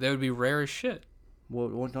 they would be rare as shit. Well,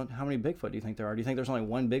 how many Bigfoot do you think there are? Do you think there's only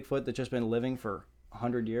one Bigfoot that's just been living for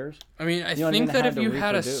 100 years? I mean, I You don't think even that have if to you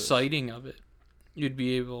had a reproduce. sighting of it, you'd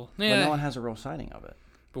be able. But Yeah. no one has a real sighting of it.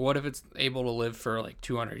 But what if it's able to live for like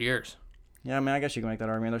 200 years? Yeah, I mean, I guess you can make that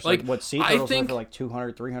argument. There's Like, what sea I turtles live think- for like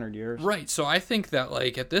 200, 300 years. Right. So I think that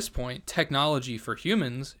like at this point, technology for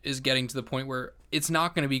humans is getting to the point where it's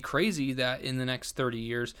not going to be crazy that in the next 30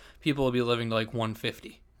 years, people will be living to like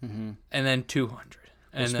 150 and then 200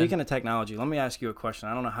 And speaking of technology, let me ask you a question.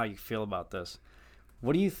 I don't know how you feel about this.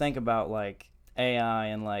 What do you think about like AI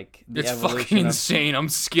and like the it's evolution fucking of... insane. I'm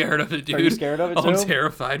scared of it, dude. Are you scared of it too? I'm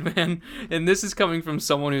terrified, man. And this is coming from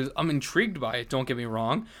someone I'm intrigued by it, don't get me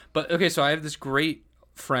wrong. But okay, so I have this great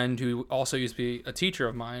friend who also used to be a teacher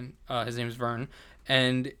of mine. His name is Vern.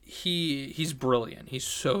 And he's brilliant. He's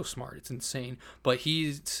so smart. It's insane. But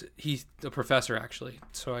he's a professor, actually.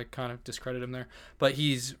 So I kind of discredit him there. But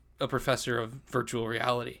he's a professor of virtual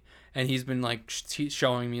reality. And he's been like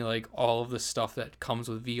showing me like all of the stuff that comes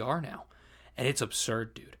with VR now. And it's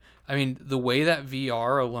absurd, dude. I mean, the way that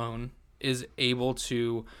VR alone is able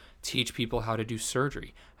to teach people how to do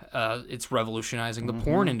surgery. It's revolutionizing the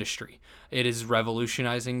porn industry. It is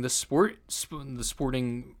revolutionizing the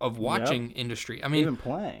sporting of watching industry. I mean, even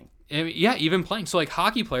playing. Yeah, even playing. So like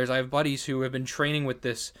hockey players, I have buddies who have been training with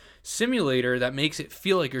this simulator that makes it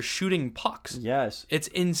feel like you're shooting pucks. Yes. It's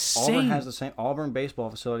insane. Auburn has the same Auburn baseball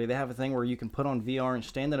facility. They have a thing where you can put on VR and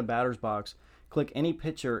stand in a batter's box, click any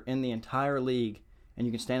pitcher in the entire league, and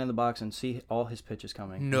you can stand in the box and see all his pitches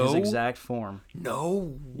coming. His exact form.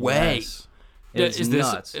 No way. Yes. It's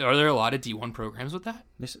nuts. Are there a lot of D1 programs with that?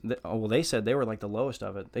 They said they were like the lowest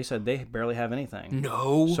of it. They said they barely have anything.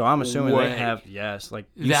 No. So I'm assuming way. they have. Yes, like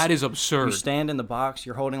that is absurd. You stand in the box.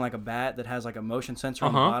 You're holding like a bat that has like a motion sensor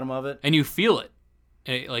on the bottom of it, and you feel it.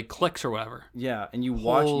 And it like clicks or whatever. Yeah, and you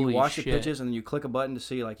watch shit. the pitches, and then you click a button to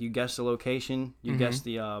see like you guess the location, you guess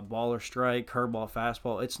the ball or strike, curveball,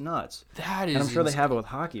 fastball. It's nuts. That is. And I'm sure they have it with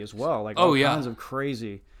hockey as well. Like kinds of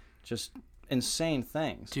crazy, just insane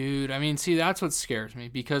things. Dude, I mean, see, that's what scares me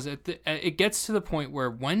because it gets to the point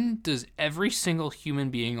where when does every single human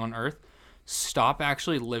being on Earth stop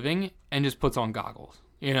actually living and just puts on goggles,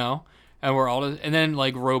 you know? And and then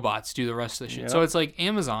like robots do the rest of the shit. Yep. So it's like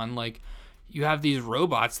Amazon, like you have these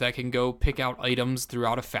robots that can go pick out items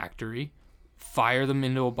throughout a factory, fire them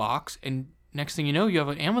into a box, and next thing you know, you have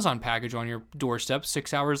an Amazon package on your doorstep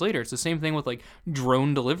 6 hours later. It's the same thing with like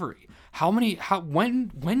drone delivery.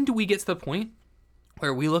 When do we get to the point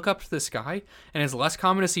where we look up to the sky and it's less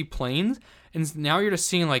common to see planes, and now you're just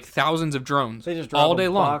seeing like thousands of drones they just drop all day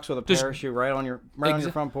a long. Box with a parachute right on your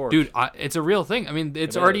front porch. Dude, it's a real thing. I mean,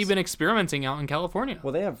 it's already been experimenting out in California.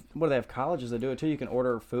 Well, they have colleges that do it too. You can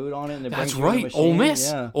order food on it, and it that's brings right. you the machine. Ole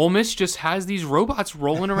Miss, Ole Miss just has these robots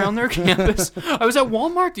rolling around their campus. I was at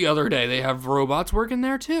Walmart the other day. They have robots working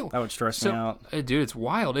there too. That would stress me out, dude. It's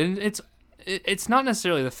wild, and it's not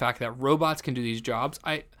necessarily the fact that robots can do these jobs.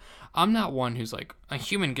 I'm not one who's like, a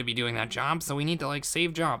human could be doing that job, so we need to like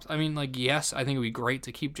save jobs. I mean, like, yes, I think it would be great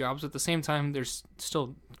to keep jobs, but at the same time, there's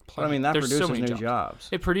still plenty. But, I mean, that produces new jobs.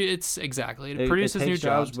 It produces new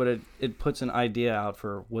jobs, but it puts an idea out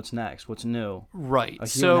for what's next, what's new. Right. A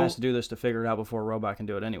human has to do this to figure it out before a robot can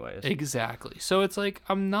do it anyways. Exactly. So it's like,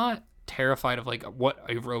 I'm not terrified of like what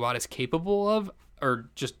a robot is capable of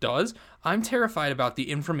or just does. I'm terrified about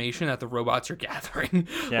the information that the robots are gathering.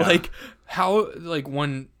 Yeah. Like how, like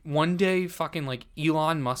one day fucking like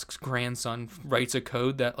Elon Musk's grandson writes a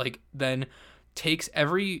code that like then takes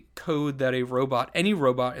every code that any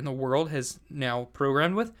robot in the world has now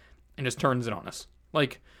programmed with and just turns it on us.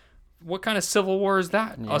 Like what kind of civil war is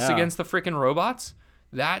that? Yeah. Us against the freaking robots?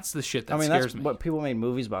 That's the shit that scares me. But people made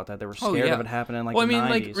movies about that. They were scared of it happening like well, I mean, 90s.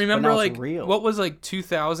 like remember like real. what was like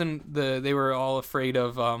 2000 they were all afraid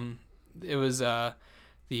of it was oh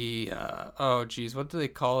geez, what do they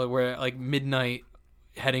call it, where like midnight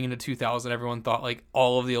heading into 2000 everyone thought like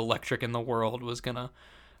all of the electric in the world was gonna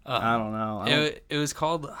I don't know. It was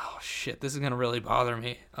called, oh shit, this is gonna really bother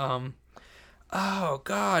me. Oh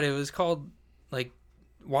god, it was called like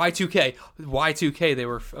Y2K they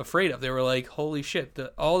were afraid of. They were like, holy shit,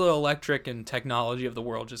 all the electric and technology of the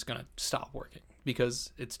world just going to stop working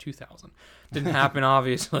because it's 2000. Didn't happen,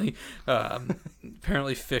 obviously.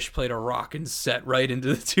 Apparently Fish played a rock and set right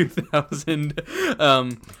into the 2000.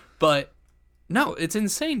 But no, it's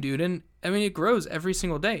insane, dude. And I mean, it grows every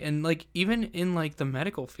single day. And like, even in like the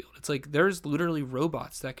medical field, it's like there's literally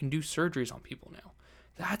robots that can do surgeries on people now.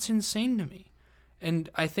 That's insane to me.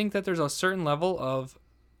 And I think that there's a certain level of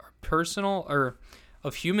personal or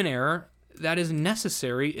of human error that is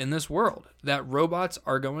necessary in this world, that robots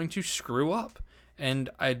are going to screw up.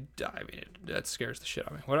 And I mean, that scares the shit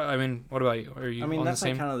out of me. What about you? Are you on that's the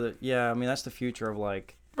same? Like kind of I mean, that's the future of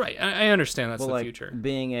like. Right. I understand that's the like future.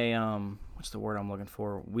 Being a what's the word I'm looking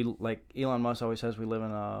for? We like Elon Musk always says we live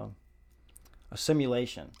in a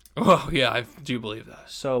simulation. Oh yeah, I do believe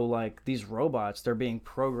that. So like these robots, they're being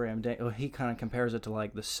programmed. He kind of compares it to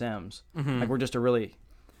like The Sims. Mm-hmm. Like we're just a really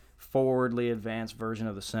forwardly advanced version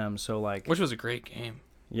of The Sims. So like, which was a great game.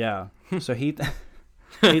 Yeah. So he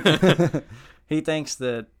thinks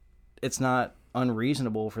that it's not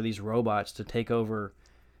unreasonable for these robots to take over.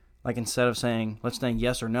 Like, instead of saying, let's think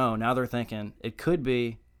yes or no, now they're thinking it could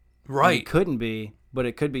be, Right. it couldn't be, but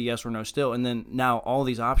it could be yes or no still. And then now all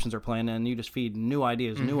these options are playing in, and you just feed new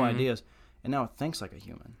ideas, and now it thinks like a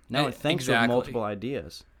human. Now it thinks with multiple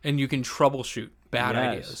ideas. And you can troubleshoot bad Yes.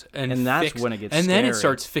 ideas. And that's when it gets And then it scary.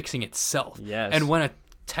 starts fixing itself. Yes. And when a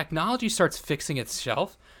technology starts fixing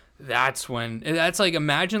itself, that's like,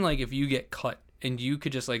 imagine like if you get cut and you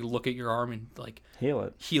could just like look at your arm and like Heal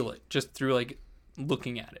it. just through like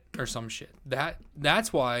looking at it or some shit.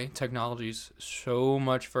 That's why technology's so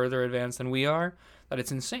much further advanced than we are, that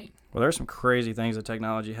it's insane. Well, there's some crazy things that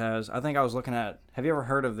technology has. I think I was looking at, have you ever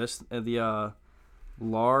heard of this, the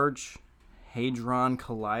Large Hadron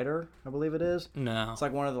Collider, I believe it is? No. It's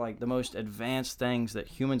like one of the most advanced things that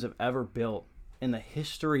humans have ever built in the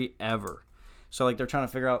history ever. So like they're trying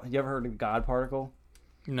to figure out, you ever heard of God particle?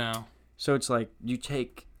 No. So it's like you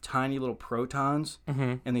take tiny little protons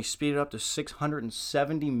and they speed it up to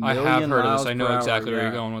 670 million I have heard of miles this. I know per hour, exactly where yeah.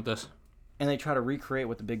 you're going with this. And they try to recreate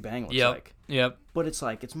what the Big Bang looks Yep. like. Yep. But it's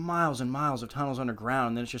like, it's miles and miles of tunnels underground,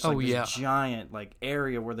 and then it's just like this giant like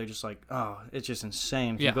area where they're just like, oh, it's just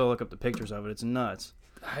insane. If you go look up the pictures of it, it's nuts.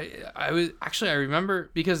 I remember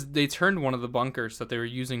because they turned one of the bunkers that they were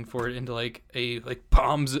using for it into like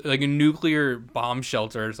bombs, like a nuclear bomb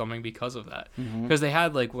shelter or something because of that. Because they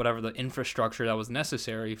had like whatever the infrastructure that was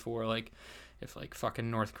necessary for like if like fucking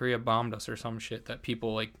North Korea bombed us or some shit, that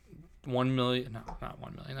people like 1 million, no, not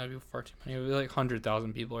 1 million, that'd be far too many. It would be like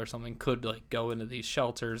 100,000 people or something could like go into these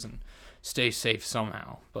shelters and stay safe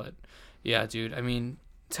somehow. But yeah, dude, I mean,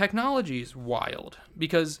 technology is wild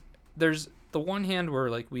because there's the one hand where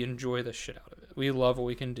like we enjoy the shit out of it. We love what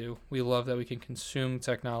we can do. We love that we can consume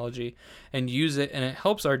technology and use it, and it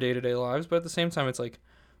helps our day-to-day lives. But at the same time, it's like,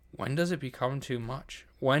 when does it become too much?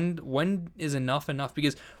 When is enough?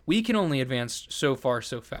 Because we can only advance so far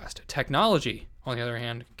so fast. Technology, on the other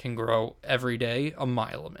hand, can grow every day a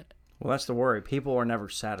mile a minute. Well, that's the worry. People are never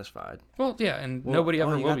satisfied. Well, yeah, and nobody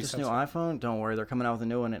ever you will got be this satisfied. new iPhone? Don't worry, they're coming out with a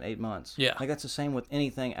new one in 8 months. Yeah. Like, that's the same with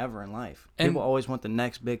anything ever in life. And- People always want the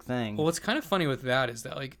next big thing. Well, what's kind of funny with that is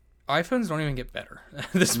that like iPhones don't even get better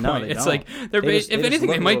at this No, point. they It's don't. like they're They just if anything,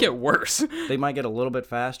 look they a might little- get worse. They might get a little bit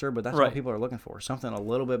faster, but that's Right. what people are looking for. Something a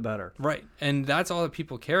little bit better. Right. And that's all that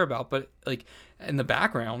people care about. But like in the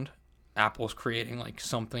background, Apple's creating like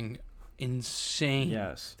something insane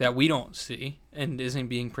Yes. that we don't see and isn't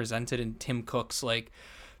being presented in Tim Cook's like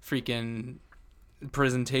freaking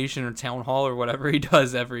presentation or town hall or whatever he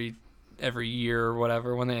does every year or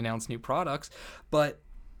whatever when they announce new products. But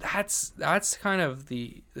that's kind of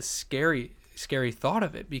the scary thought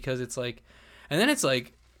of it, because it's like, and then it's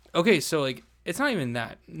like, okay, so like it's not even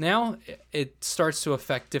that. Now it starts to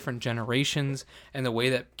affect different generations and the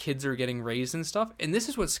way that kids are getting raised and stuff. And this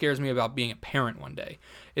is what scares me about being a parent one day,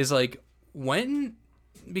 is like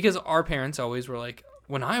because our parents always were like,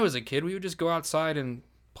 when I was a kid, we would just go outside and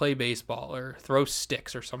play baseball or throw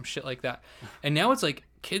sticks or some shit like that. And now it's like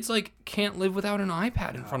kids like can't live without an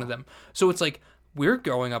iPad in front of them. So it's like, we're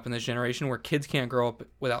growing up in this generation where kids can't grow up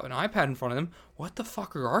without an iPad in front of them. What the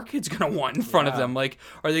fuck are our kids going to want in front of them? Like,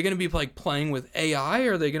 are they going to be like playing with AI?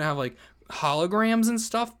 Or are they going to have like holograms and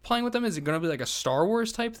stuff playing with them? Is it going to be like a Star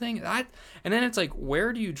Wars type thing? And then it's like,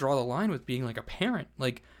 where do you draw the line with being like a parent?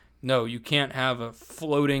 Like, no, you can't have a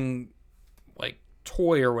floating like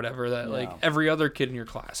toy or whatever that like every other kid in your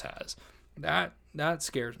class has. That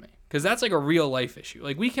scares me, because that's like a real life issue.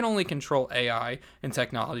 Like, we can only control AI and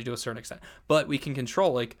technology to a certain extent, but we can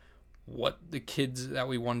control like what the kids that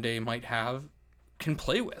we one day might have can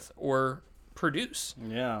play with or produce.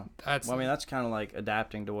 Yeah. That's Well, I mean, that's kind of like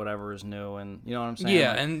adapting to whatever is new, and you know what I'm saying?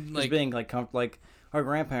 Yeah, like, and just like being like like our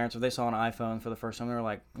grandparents, if they saw an iPhone for the first time, they were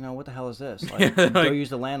like, no, what the hell is this? Like, go use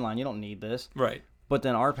the landline. You don't need this. right. But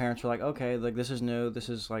then our parents were like, okay, like this is new. This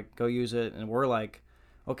is like, go use it. And we're like,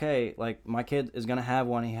 okay, like my kid is gonna have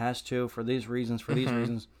one. He has to for these reasons, these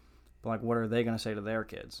reasons. But like, what are they gonna say to their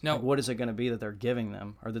kids? No. Like, what is it gonna be that they're giving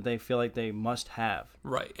them, or that they feel like they must have?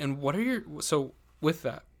 Right. And what are so with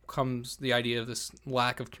that comes the idea of this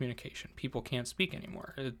lack of communication. People can't speak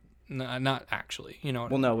anymore. Not actually, you know.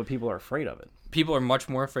 Well, no, but people are afraid of it. People are much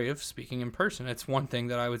more afraid of speaking in person. It's one thing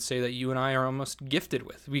that I would say that you and I are almost gifted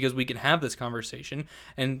with, because we can have this conversation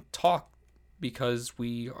and talk because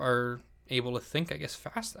we are able to think, I guess,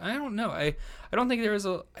 fast. I don't know. I don't think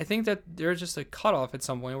I think that there's just a cutoff at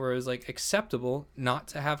some point where it was like acceptable not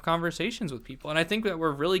to have conversations with people. And I think that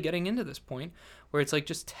we're really getting into this point where it's like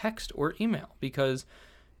just text or email, because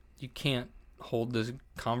you can't hold this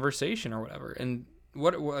conversation or whatever. And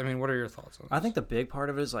what are your thoughts on this? I think the big part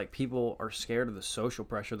of it is like people are scared of the social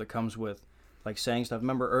pressure that comes with like saying stuff.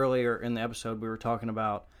 Remember earlier in the episode we were talking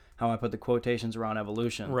about how I put the quotations around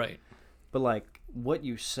evolution. Right. But like what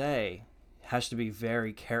you say has to be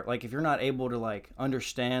very careful. Like if you're not able to like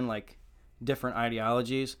understand like different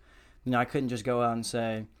ideologies, I couldn't just go out and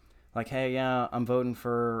say like, hey, yeah, I'm voting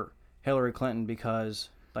for Hillary Clinton because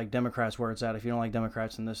like Democrats where it's at. If you don't like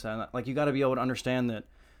Democrats and this, that, and that. Like you got to be able to understand that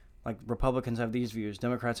like Republicans have these views,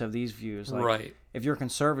 Democrats have these views. Like, right. If you're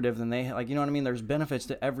conservative, then they like, you know what I mean? There's benefits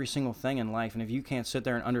to every single thing in life. And if you can't sit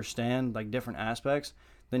there and understand like different aspects,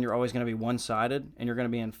 then you're always going to be one-sided and you're going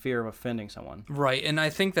to be in fear of offending someone. Right. And I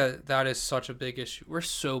think that is such a big issue. We're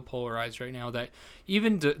so polarized right now that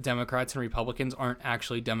even Democrats and Republicans aren't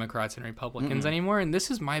actually Democrats and Republicans anymore. And this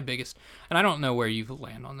is my biggest, and I don't know where you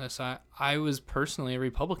land on this. I was personally a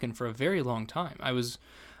Republican for a very long time. I was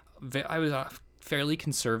a fairly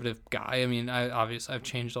conservative guy. I mean, I've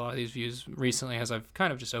changed a lot of these views recently as I've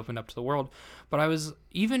kind of just opened up to the world. But I was,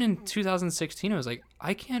 even in 2016, I was like,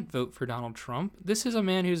 I can't vote for Donald Trump. This is a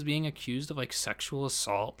man who's being accused of like sexual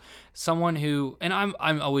assault. Someone who, and I'm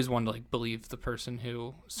always one to like believe the person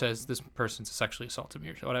who says this person's sexually assaulted me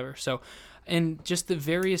or whatever. So, and just the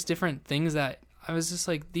various different things that I was just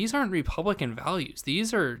like, these aren't Republican values.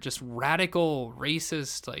 These are just radical,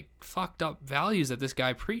 racist, like fucked up values that this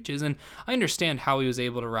guy preaches. And I understand how he was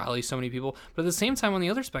able to rally so many people. But at the same time, on the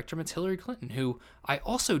other spectrum, it's Hillary Clinton, who I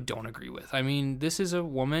also don't agree with. I mean, this is a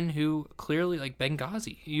woman who clearly, like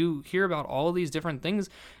Benghazi, you hear about all these different things.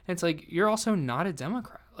 And it's like, you're also not a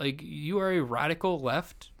Democrat. Like, you are a radical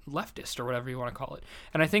leftist or whatever you want to call it.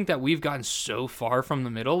 And I think that we've gotten so far from the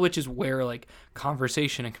middle, which is where like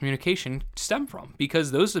conversation and communication stem from,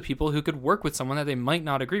 because those are the people who could work with someone that they might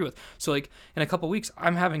not agree with. So like in a couple of weeks,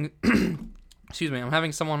 I'm having I'm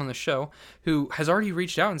having someone on the show who has already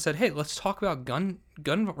reached out and said, hey, let's talk about gun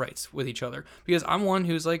rights with each other, because I'm one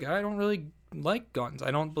who's like, I don't really like guns. I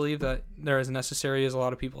don't believe that they're as necessary as a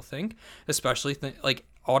lot of people think, especially like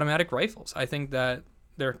automatic rifles. I think that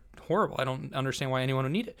they're horrible. I don't understand why anyone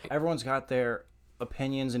would need it. Everyone's got their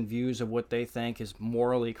opinions and views of what they think is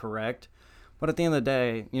morally correct. But at the end of the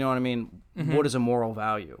day, you know what I mean? What is a moral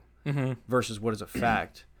value versus what is a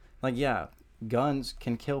fact? Like, yeah, guns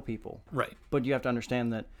can kill people. Right. But you have to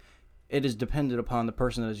understand that it is dependent upon the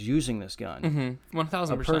person that is using this gun.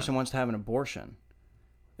 1,000%. A person wants to have an abortion.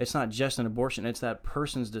 It's not just an abortion. It's that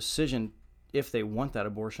person's decision if they want that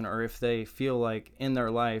abortion or if they feel like in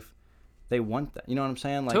their life they want that. You know what I'm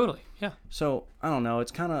saying? Like, totally, yeah. So, I don't know.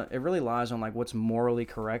 It's kind of, it really lies on, like, what's morally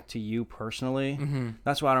correct to you personally.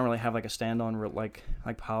 That's why I don't really have, like, a stand on, like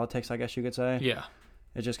politics, I guess you could say. Yeah.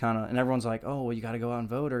 It's just kind of, and everyone's like, oh, well, you got to go out and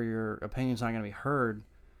vote or your opinion's not going to be heard.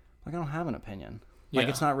 Like, I don't have an opinion. Like,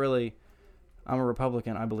 it's not really, I'm a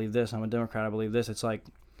Republican, I believe this. I'm a Democrat, I believe this. It's like,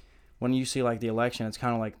 when you see, like, the election, it's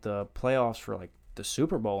kind of like the playoffs for, like, the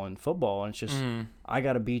Super Bowl in football. And it's just, I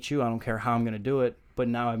got to beat you. I don't care how I'm going to do it. But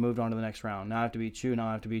now I moved on to the next round. Now I have to beat you. Now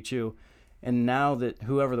I have to beat you. And now that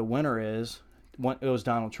whoever the winner is, it was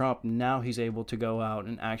Donald Trump, now he's able to go out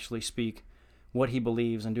and actually speak what he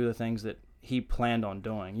believes and do the things that he planned on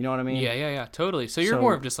doing. You know what I mean? Yeah, totally. So you're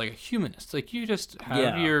more of just like a humanist. Like you just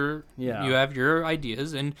have you have your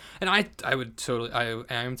ideas, and I would totally, I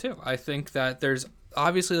am too. I think that there's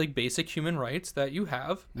obviously like basic human rights that you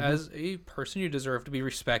have as a person. You deserve to be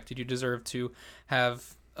respected. You deserve to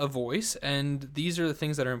have a voice, and these are the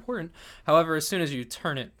things that are important. However, as soon as you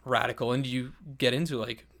turn it radical and you get into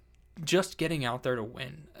like just getting out there to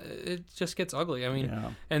win, it just gets ugly. I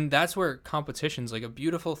mean, and that's where competition's like a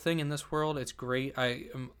beautiful thing in this world. It's great. I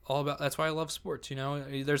am all about, that's why I love sports. You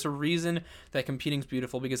know, there's a reason that competing's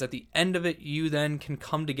beautiful, because at the end of it, you then can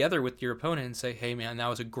come together with your opponent and say, hey man, that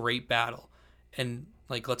was a great battle, and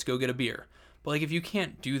like, let's go get a beer. But like, if you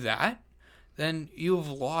can't do that, then you've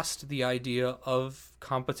lost the idea of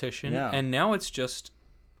competition, and now it's just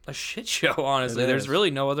a shit show, honestly. There's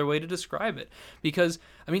really no other way to describe it. Because,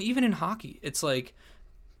 I mean, even in hockey, it's like,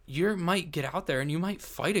 you might get out there and you might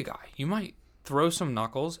fight a guy. You might throw some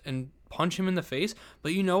knuckles and punch him in the face,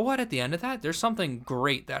 but you know what? At the end of that, there's something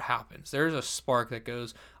great that happens. There's a spark that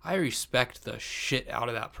goes, I respect the shit out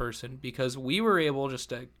of that person, because we were able just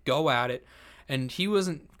to go at it, and he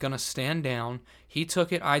wasn't going to stand down. He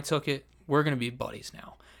took it, I took it. We're going to be buddies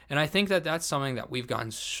now. And I think that that's something that we've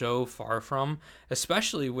gotten so far from,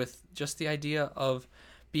 especially with just the idea of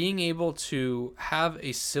being able to have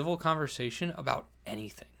a civil conversation about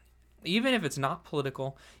anything. Even if it's not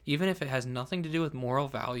political, even if it has nothing to do with moral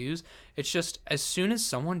values, it's just as soon as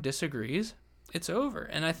someone disagrees, it's over.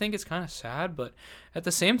 And I think it's kind of sad, but at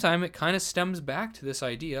the same time, it kind of stems back to this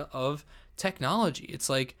idea of technology. It's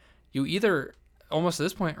like you either, almost at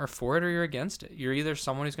this point, are for it or you're against it. You're either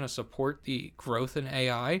someone who's going to support the growth in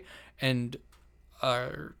AI and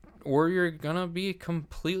or you're gonna be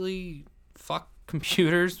completely fuck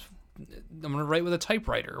computers. I'm gonna write with a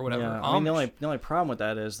typewriter or whatever. Yeah, I mean, the only problem with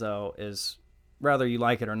that is whether you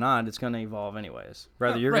like it or not, it's going to evolve anyways.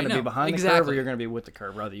 Whether you're going to be behind the curve or you're going to be with the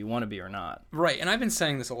curve, whether you want to be or not. Right, and I've been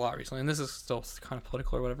saying this a lot recently, and this is still kind of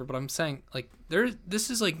political or whatever, but I'm saying, like, this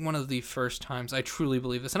is, like, one of the first times I truly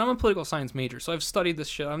believe this. And I'm a political science major, so I've studied this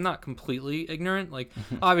shit. I'm not completely ignorant. Like,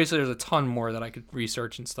 obviously there's a ton more that I could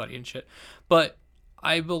research and study and shit. But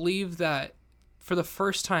I believe that for the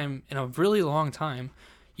first time in a really long time,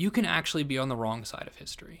 you can actually be on the wrong side of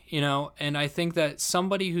history, you know? And I think that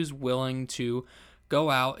somebody who's willing to go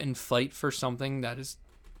out and fight for something that is,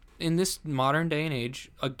 in this modern day and age,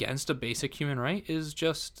 against a basic human right is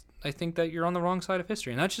just, I think that you're on the wrong side of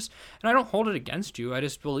history. And that's just, and I don't hold it against you. I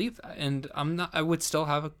just believe that. And I would still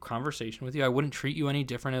have a conversation with you. I wouldn't treat you any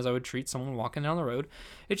different as I would treat someone walking down the road.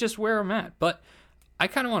 It's just where I'm at. But I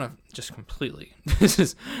kind of want to just completely, this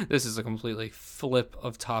is a completely flip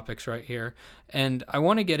of topics right here. And I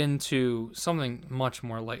want to get into something much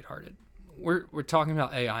more lighthearted. We're talking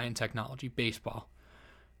about AI and technology, baseball.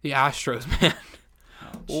 The Astros, man.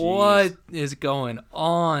 Oh, what is going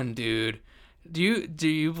on, dude? Do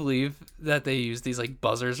you believe that they use these like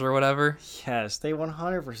buzzers or whatever? Yes, they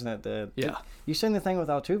 100% did. Yeah. You seen the thing with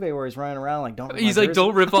Altuve where he's running around like, don't rip he's my like, jersey.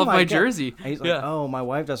 don't rip off my jersey. And he's like, oh, my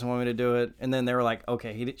wife doesn't want me to do it. And then they were like,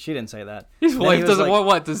 okay, she didn't say that. His wife doesn't want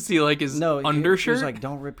what? Does he like his undershirt? He was like,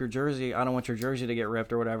 don't rip your jersey. I don't want your jersey to get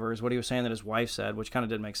ripped or whatever is what he was saying that his wife said, which kind of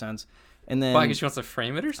did make sense. And then, well, I guess she wants to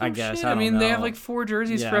frame it or something. I guess. Shit? I mean, know. they have like 4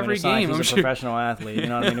 jerseys for every like game. He's a professional athlete. You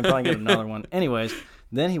know what I mean? He'll probably get another one. Anyways,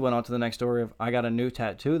 then he went on to the next story of, I got a new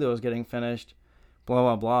tattoo that was getting finished, blah,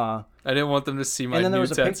 blah, blah. I didn't want them to see my new tattoo. And then there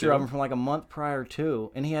was a picture of him from like a month prior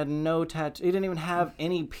to, and he had no tattoo. He didn't even have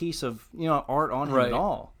any piece of, art on him at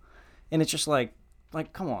all. And it's just like,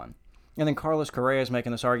 come on. And then Carlos Correa is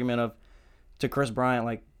making this argument to Chris Bryant,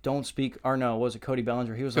 like, don't speak, or no, was it Cody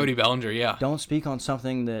Bellinger? He was Cody Bellinger, yeah. Don't speak on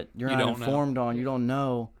something that you're not informed on, you don't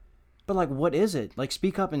know. But, like, what is it? Like,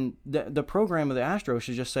 speak up, and the program of the Astros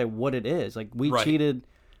should just say what it is. Like, we cheated,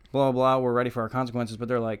 blah, blah, we're ready for our consequences, but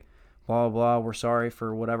they're like, blah, blah, we're sorry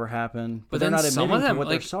for whatever happened. But they're not admitting to what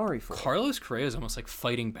they're sorry for. Carlos Correa is almost, like,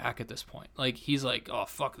 fighting back at this point. Like, he's like, oh,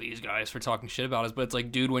 fuck these guys for talking shit about us. But it's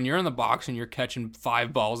like, dude, when you're in the box and you're catching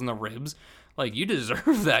 5 balls in the ribs, like, you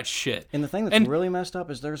deserve that shit. And the thing that's really messed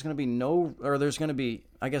up is there's going to be,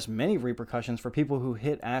 I guess, many repercussions for people who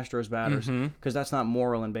hit Astros batters because that's not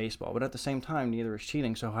moral in baseball. But at the same time, neither is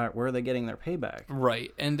cheating. So where are they getting their payback?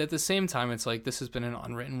 Right. And at the same time, it's like this has been an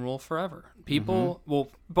unwritten rule forever. People,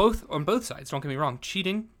 on both sides, don't get me wrong,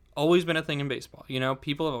 cheating, always been a thing in baseball. You know,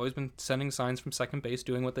 people have always been sending signs from second base,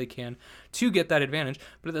 doing what they can to get that advantage.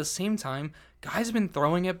 But at the same time, guys have been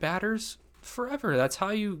throwing at batters forever. That's how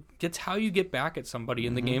you get back at somebody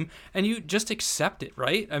in the game, and you just accept it,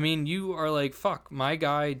 right? I mean, you are like, fuck, my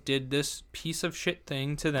guy did this piece of shit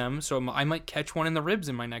thing to them, so I might catch one in the ribs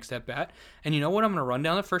in my next at bat, and you know what? I'm gonna run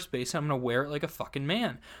down to first base and I'm gonna wear it like a fucking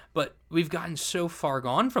man. But we've gotten so far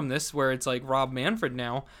gone from this where it's like Rob Manfred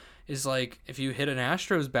now is like, if you hit an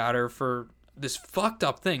Astros batter for this fucked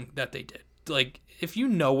up thing that they did, like, if you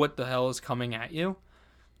know what the hell is coming at you,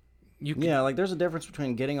 like there's a difference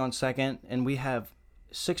between getting on second, and we have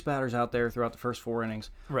 6 batters out there throughout the first 4 innings.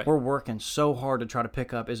 Right. We're working so hard to try to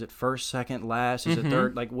pick up, is it first, second, last, is it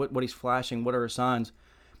third, like what he's flashing, what are his signs?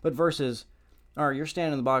 But versus, all right, you're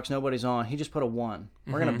standing in the box, nobody's on, he just put a 1.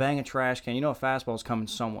 We're going to bang a trash can. You know a fastball's coming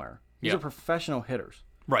somewhere. These are professional hitters.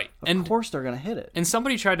 Right. Of course they're going to hit it. And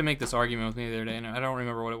somebody tried to make this argument with me the other day, and I don't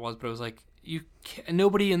remember what it was, but it was like,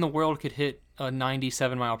 nobody in the world could hit a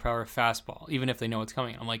 97-mile-per-hour fastball, even if they know it's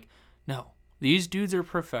coming. I'm like, no, these dudes are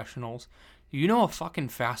professionals. You know a fucking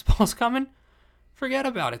fastball's coming? Forget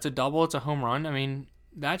about it. It's a double. It's a home run. I mean,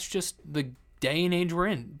 that's just the day and age we're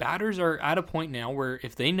in. Batters are at a point now where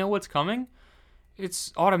if they know what's coming,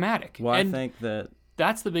 it's automatic. Well, and I think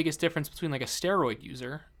that's the biggest difference between like a steroid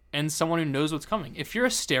user and someone who knows what's coming. If you're a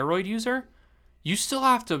steroid user, you still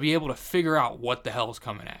have to be able to figure out what the hell's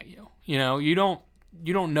coming at you. You know, you don't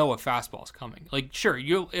know a fastball's coming. Like, sure,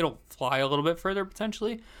 it'll fly a little bit further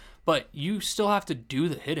potentially, but you still have to do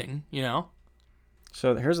the hitting, you know?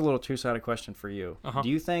 So here's a little two-sided question for you. Do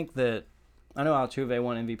you think that, I know Altuve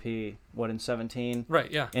won MVP, in 17?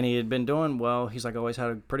 Right, yeah. And he had been doing well. He's like always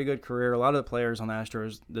had a pretty good career. A lot of the players on the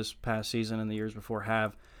Astros this past season and the years before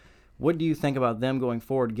have. What do you think about them going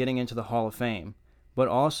forward, getting into the Hall of Fame? But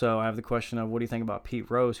also, I have the question of, what do you think about Pete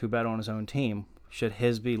Rose, who bet on his own team? Should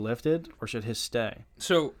his be lifted or should his stay?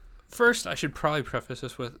 So, first, I should probably preface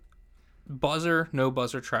this with buzzer, no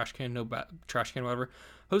buzzer, trash can, no trash can, whatever.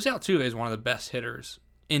 Jose Altuve is one of the best hitters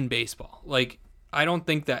in baseball. Like, I don't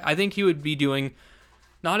think that. I think he would be doing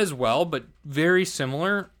not as well, but very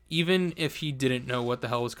similar, even if he didn't know what the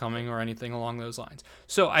hell was coming or anything along those lines.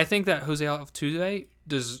 So I think that Jose Altuve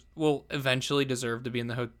will eventually deserve to be in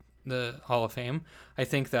the Hall of Fame. I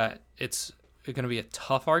think that it's going to be a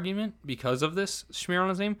tough argument because of this smear on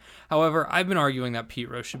his name. However, I've been arguing that Pete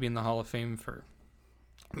Rose should be in the Hall of Fame for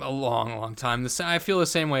a long, long time. I feel the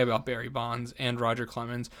same way about Barry Bonds and Roger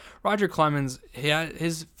Clemens. Roger Clemens, he had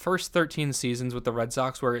his first 13 seasons with the Red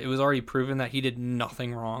Sox where it was already proven that he did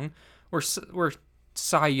nothing wrong. We're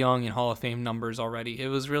Cy Young and Hall of Fame numbers already. It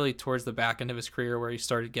was really towards the back end of his career where he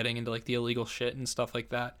started getting into like the illegal shit and stuff like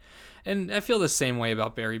that. And I feel the same way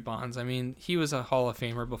about Barry Bonds. I mean, he was a Hall of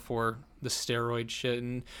Famer before the steroid shit,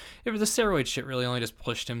 and the steroid shit really only just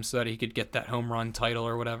pushed him so that he could get that home run title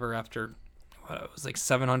or whatever after it was like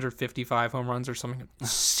 755 home runs or something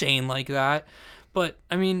insane like that. But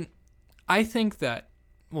I mean, I think that,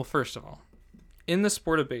 well, first of all, in the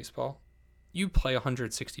sport of baseball, you play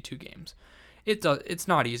 162 games. It's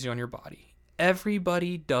not easy on your body.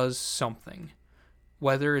 Everybody does something,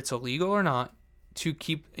 whether it's illegal or not, to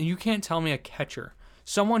keep. You can't tell me a catcher,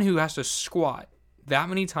 someone who has to squat that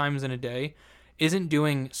many times in a day, isn't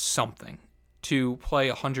doing something to play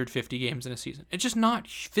 150 games in a season. It's just not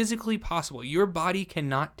physically possible. Your body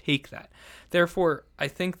cannot take that. Therefore, I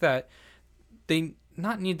think that they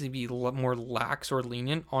not need to be more lax or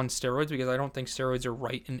lenient on steroids, because I don't think steroids are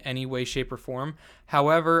right in any way, shape, or form.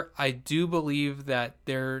 However, I do believe that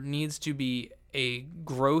there needs to be a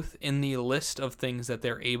growth in the list of things that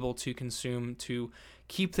they're able to consume to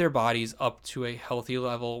keep their bodies up to a healthy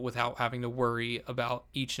level without having to worry about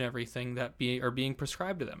each and everything that are being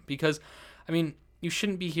prescribed to them. Because, I mean, you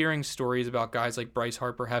shouldn't be hearing stories about guys like Bryce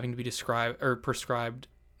Harper having to be prescribed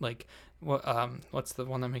like what's the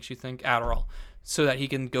one that makes you think? Adderall, so that he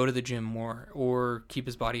can go to the gym more or keep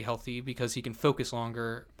his body healthy because he can focus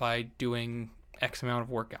longer by doing X amount of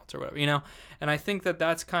workouts or whatever, you know? And I think that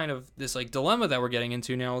that's kind of this like dilemma that we're getting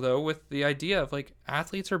into now, though, with the idea of like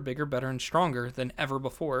athletes are bigger, better, and stronger than ever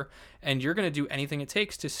before. And you're going to do anything it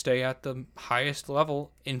takes to stay at the highest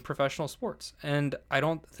level in professional sports. And I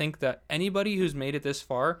don't think that anybody who's made it this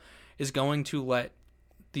far is going to let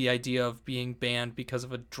the idea of being banned because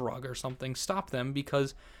of a drug or something stop them,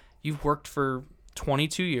 because you've worked for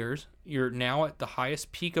 22 years. You're now at the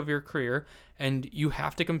highest peak of your career and you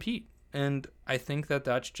have to compete. And I think that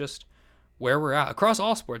that's just where we're at across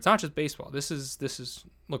all sports, not just baseball. This is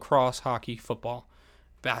lacrosse, hockey, football,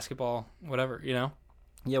 basketball, whatever, you know?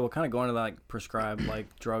 Yeah, we'll kind of go into like prescribed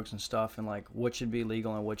like drugs and stuff and like what should be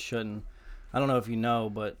legal and what shouldn't. I don't know if you know,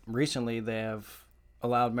 but recently they have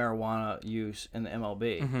allowed marijuana use in the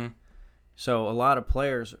MLB. Mm-hmm. So a lot of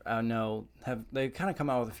players I know they kind of come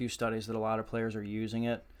out with a few studies that a lot of players are using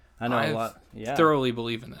it. I know a lot. Yeah, thoroughly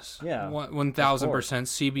believe in this. Yeah, 1,000%.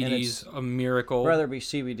 CBD's a miracle. Rather be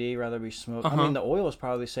CBD, rather be smoke. I mean, the oil is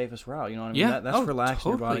probably the safest route. You know what I mean? Yeah, that's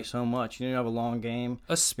relaxing totally. your body so much. You have a long game.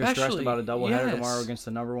 Especially, you're stressed about a doubleheader yes. tomorrow against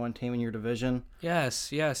the number one team in your division.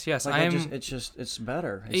 Yes. Like it's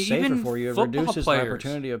better. It's even safer for you. It football reduces players. the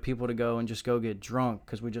opportunity of people to go and just go get drunk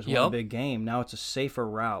because we just won a big game. Now it's a safer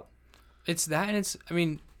route. It's that,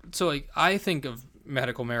 and so like I think of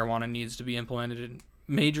medical marijuana needs to be implemented in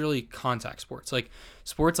majorly contact sports, like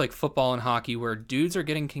sports like football and hockey, where dudes are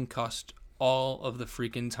getting concussed all of the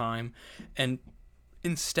freaking time, and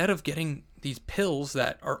instead of getting these pills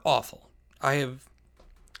that are awful, I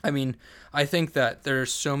think that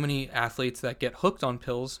there's so many athletes that get hooked on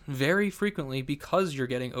pills very frequently because you're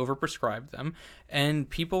getting overprescribed them, and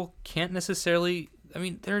people can't necessarily. I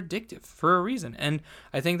mean, they're addictive for a reason. And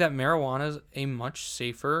I think that marijuana is a much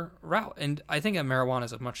safer route. And I think that marijuana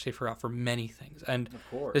is a much safer route for many things. And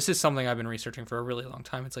this is something I've been researching for a really long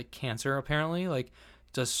time. It's like cancer, apparently, like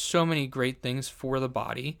does so many great things for the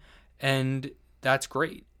body. And that's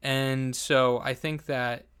great. And so I think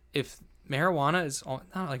that if marijuana is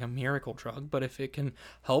not like a miracle drug, but if it can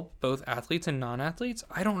help both athletes and non-athletes,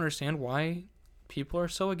 I don't understand why people are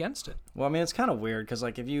so against it. Well, I mean, it's kind of weird because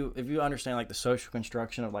like if you understand like the social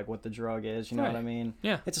construction of like what the drug is, you know what I mean?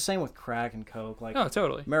 Yeah. It's the same with crack and coke. Like, oh,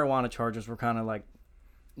 totally. Marijuana charges were kind of like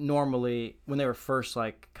normally when they were first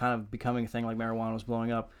like kind of becoming a thing, like marijuana was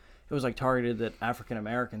blowing up. It was like targeted that African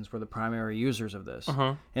Americans were the primary users of this,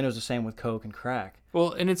 and it was the same with coke and crack.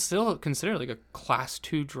 Well, and it's still considered like a class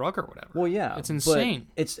 2 drug or whatever. Well, yeah, it's insane.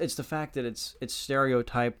 But it's the fact that it's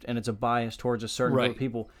stereotyped and it's a bias towards a certain group of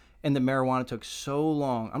people. And the marijuana took so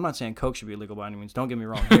long. I'm not saying coke should be illegal by any means. Don't get me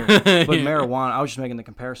wrong here. But marijuana, I was just making the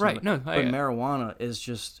comparison. Right. No. But marijuana is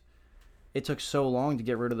just, it took so long to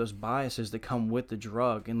get rid of those biases that come with the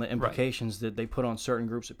drug and the implications that they put on certain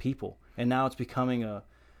groups of people. And now it's becoming a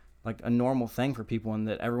like a normal thing for people, and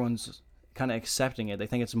that everyone's kind of accepting it. They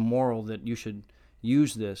think it's moral that you should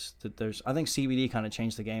use this. I think CBD kind of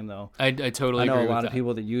changed the game, though. I totally I know agree a lot with of that.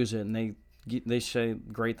 people that use it, and they say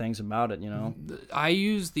great things about it. I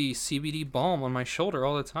use the CBD balm on my shoulder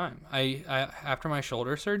all the time. I after my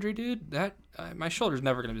shoulder surgery, dude, my shoulder's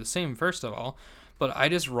never going to be the same, first of all, but I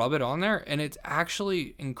just rub it on there, and it's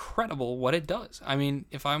actually incredible what it does. I mean,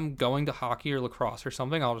 if I'm going to hockey or lacrosse or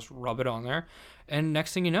something, I'll just rub it on there, and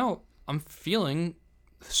next thing you know, I'm feeling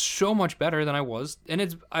so much better than I was.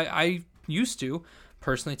 And I used to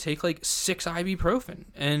personally take like 6 ibuprofen,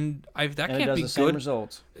 and that And can't it does be the same good.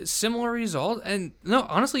 results. Similar result, and no,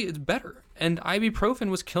 honestly, it's better. And ibuprofen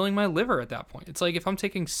was killing my liver at that point. It's like if I'm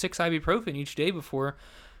taking 6 ibuprofen each day before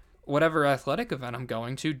whatever athletic event I'm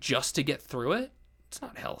going to just to get through it, it's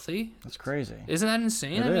not healthy. That's crazy. Isn't that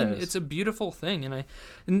insane? It I mean, is. it's a beautiful thing, and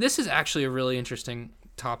this is actually a really interesting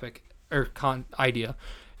topic or idea,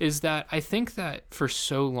 is that I think that for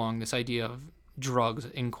so long this idea of drugs,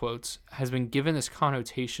 in quotes, has been given this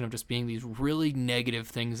connotation of just being these really negative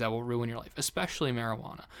things that will ruin your life, especially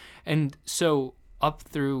marijuana. And so up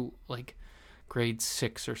through like grade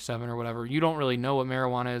 6 or 7 or whatever, you don't really know what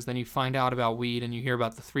marijuana is. Then you find out about weed, and you hear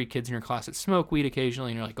about the 3 kids in your class that smoke weed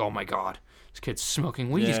occasionally, and you're like, oh my God, this kid's smoking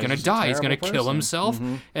weed. Yeah, He's going to he's a die. He's going to terrible kill person. himself.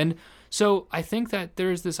 Mhm. And so I think that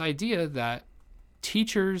there's this idea that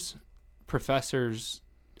teachers, professors,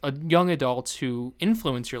 young adults who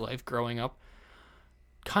influence your life growing up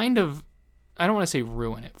kind of, I don't want to say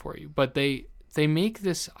ruin it for you, but they make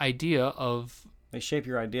this idea of, They shape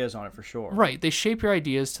your ideas on it for sure. right, they shape your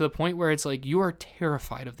ideas to the point where it's like you are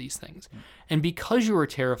terrified of these things. And because you are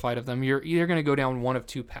terrified of them, you're either going to go down one of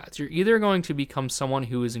 2 paths. You're either going to become someone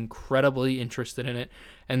who is incredibly interested in it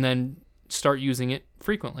and then start using it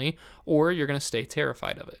frequently, or you're going to stay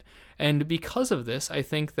terrified of it. And because of this, I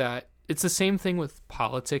think that it's the same thing with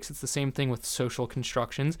politics. It's the same thing with social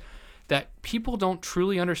constructions, that people don't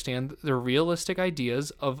truly understand the realistic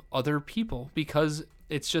ideas of other people, because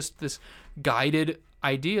it's just this guided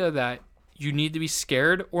idea that you need to be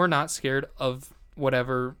scared or not scared of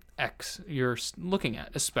whatever X you're looking at,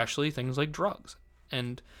 especially things like drugs.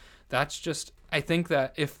 And that's just, I think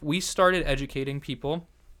that if we started educating people,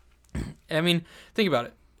 I mean, think about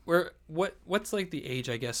it. What's like the age,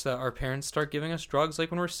 I guess, that our parents start giving us drugs,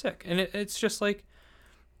 like when we're sick? And it's just like,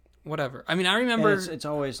 whatever. I mean, I remember... And it's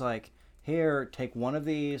always like, here, take one of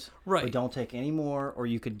these, Right. but don't take any more, or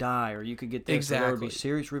you could die, or you could get this. Or there would be Exactly.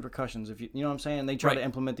 serious repercussions if you know what I'm saying? They try to Right.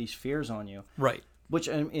 implement these fears on you, Right. which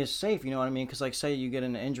is safe, you know what I mean? Because, like, say you get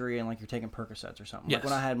an injury and, like, you're taking Percocets or something. Yes.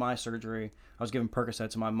 Like, when I had my surgery, I was given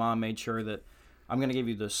Percocets, and my mom made sure that I'm going to give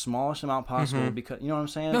you the smallest amount possible because, you know what I'm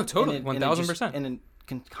saying? No, totally, And it 1000%. And it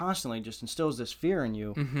constantly just instills this fear in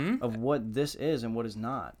you of what this is and what is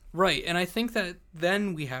not. Right, and I think that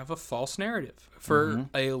then we have a false narrative for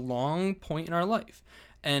a long point in our life.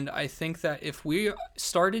 And I think that if we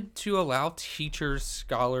started to allow teachers,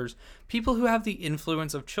 scholars, people who have the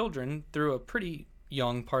influence of children through a pretty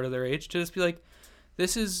young part of their age to just be like,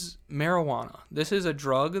 this is marijuana. This is a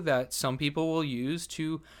drug that some people will use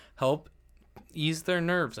to help ease their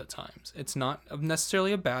nerves at times. It's not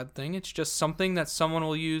necessarily a bad thing. It's just something that someone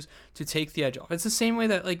will use to take the edge off. It's the same way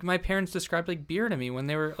that like my parents described like beer to me when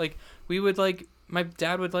they were like, my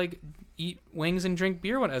dad would like eat wings and drink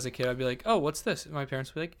beer when as a kid. I'd be like, oh, what's this? And my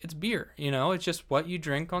parents would be like, it's beer. You know, it's just what you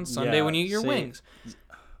drink on Sunday Yeah, when you eat your see, wings.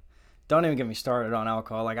 Don't even get me started on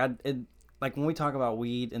alcohol. Like when we talk about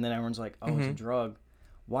weed and then everyone's like, oh, it's a drug.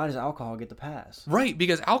 Why does alcohol get the pass? Right,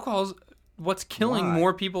 because alcohol's what's killing Why?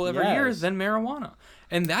 more people every year Yes. than marijuana.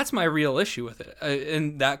 And that's my real issue with it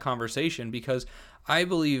in that conversation, because I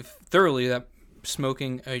believe thoroughly that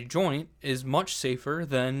smoking a joint is much safer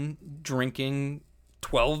than drinking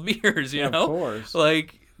 12 beers, you Yeah, know? of course.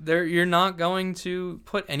 Like, you're not going to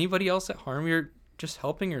put anybody else at harm. You're just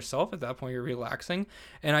helping yourself at that point. You're relaxing.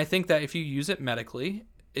 And I think that if you use it medically,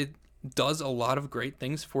 it does a lot of great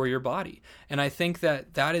things for your body. And I think that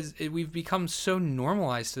we've become so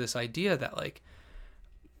normalized to this idea that like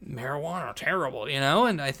marijuana terrible, you know?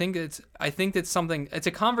 And I think it's something, it's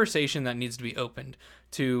a conversation that needs to be opened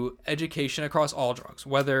to education across all drugs,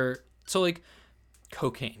 whether so like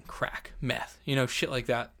cocaine, crack, meth, you know, shit like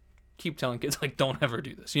that. Keep telling kids like don't ever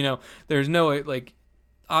do this. You know, there's no way, like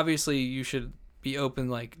obviously you should be open,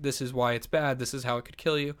 like this is why it's bad, this is how it could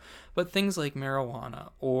kill you. But things like marijuana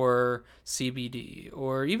or CBD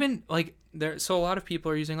or even like so a lot of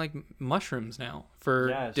people are using like mushrooms now for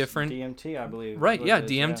Yes, different DMT, I believe. right, is what yeah, it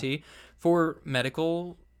is, DMT for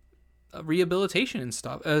medical rehabilitation and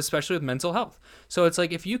stuff, especially with mental health. So it's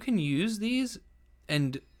like if you can use these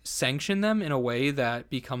and sanction them in a way that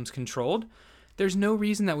becomes controlled, there's no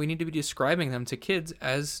reason that we need to be describing them to kids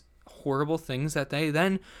as horrible things that they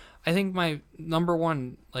then. I think my number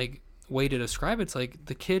one like way to describe it's like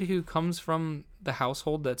the kid who comes from the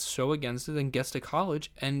household that's so against it and gets to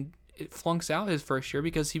college and it flunks out his first year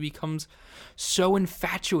because he becomes so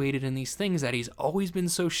infatuated in these things that he's always been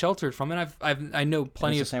so sheltered from. And I know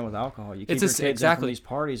plenty and of it's the same with alcohol. You keep your kids in from these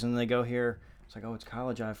parties and they go here. It's like, oh, it's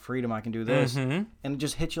college. I have freedom. I can do this. And it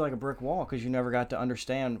just hits you like a brick wall because you never got to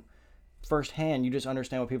understand firsthand. You just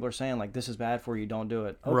understand what people are saying. Like, this is bad for you. Don't do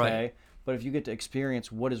it. Okay. Right. But if you get to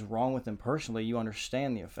experience what is wrong with them personally, you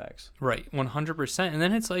understand the effects. Right. 100%. And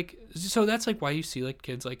then it's like, so that's like why you see like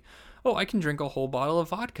kids like, oh, I can drink a whole bottle of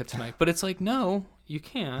vodka tonight. But it's like, no, you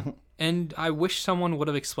can't. And I wish someone would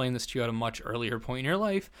have explained this to you at a much earlier point in your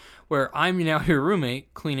life where I'm now your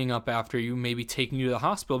roommate cleaning up after you, maybe taking you to the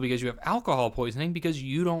hospital because you have alcohol poisoning because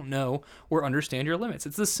you don't know or understand your limits.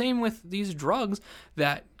 It's the same with these drugs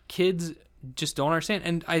that kids just don't understand.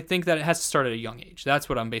 And I think that it has to start at a young age. That's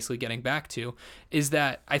what I'm basically getting back to, is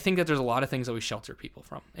that I think that there's a lot of things that we shelter people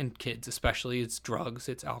from, and kids especially. It's drugs,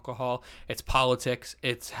 it's alcohol, it's politics,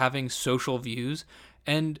 it's having social views.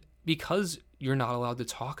 And because you're not allowed to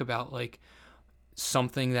talk about like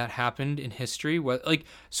something that happened in history,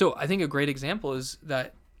 so I think a great example is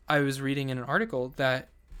that I was reading in an article that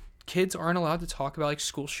kids aren't allowed to talk about like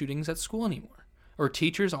school shootings at school anymore. Or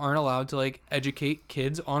teachers aren't allowed to like educate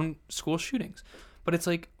kids on school shootings. But it's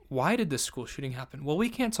like, why did this school shooting happen? Well, we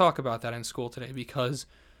can't talk about that in school today because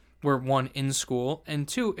we're, one, in school, and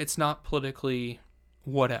two, it's not politically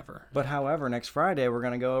whatever. But however, next Friday we're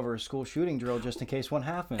going to go over a school shooting drill just in case one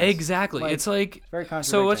happens. Exactly. It's like, very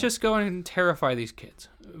contradicting. So let's just go and terrify these kids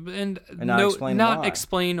and not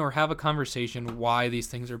explain or have a conversation why these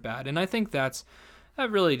things are bad. And I think that's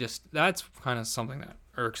kind of something that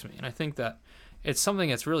irks me. And I think that it's something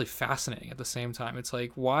that's really fascinating at the same time. It's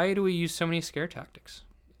like, why do we use so many scare tactics?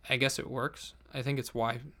 I guess it works. I think it's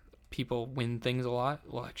why people win things a lot.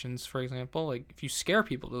 Elections, for example. Like, if you scare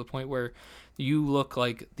people to the point where you look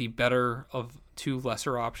like the better of two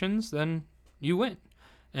lesser options, then you win.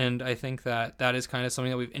 And I think that that is kind of something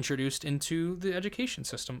that we've introduced into the education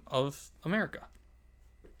system of America.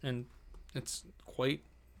 And it's quite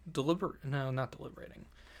deliberate. No, not deliberating.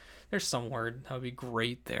 There's some word that would be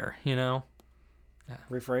great there, you know? Yeah.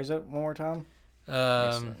 Rephrase it one more time.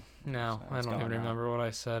 No, I don't even remember what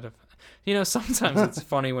I said. Sometimes it's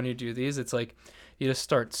funny when you do these. It's like you just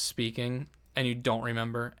start speaking and you don't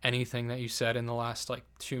remember anything that you said in the last like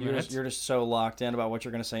 2 minutes. You're just so locked in about what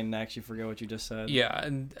you're going to say next, you forget what you just said. Yeah,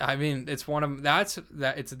 and I mean, it's one of it's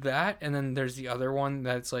that, and then there's the other one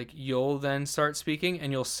that's like you'll then start speaking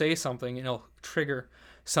and you'll say something and it'll trigger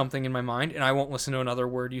something in my mind, and I won't listen to another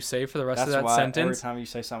word you say for the rest of that sentence. Every time you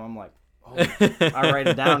say something, I'm like, I write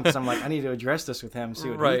it down because I'm like, I need to address this with him, see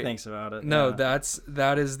what he thinks about it. No,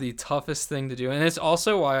 that is the toughest thing to do, and it's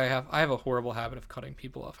also why I have a horrible habit of cutting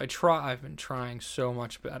people off. I've been trying so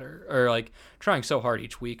much better, or like trying so hard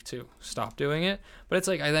each week to stop doing it, but it's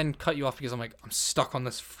like I then cut you off because I'm like, I'm stuck on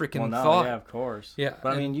this freaking thought. Yeah, of course. Yeah,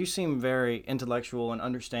 but I mean, you seem very intellectual and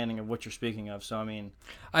understanding of what you're speaking of. So I mean,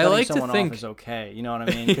 I like someone to think off is okay. You know what I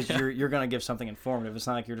mean? Because you're gonna give something informative. It's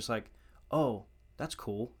not like you're just like, oh, that's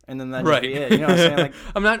cool, and then that just be it. You know what I'm saying?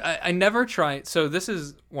 Like, I never try. So this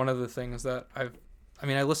is one of the things that I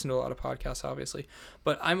listen to a lot of podcasts, obviously,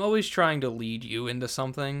 but I'm always trying to lead you into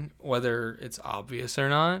something, whether it's obvious or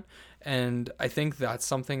not. And I think that's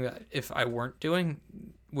something that if I weren't doing,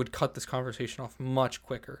 would cut this conversation off much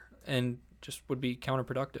quicker and just would be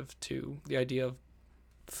counterproductive to the idea of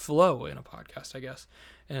flow in a podcast, I guess.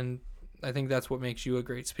 And I think that's what makes you a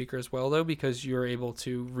great speaker as well, though, because you're able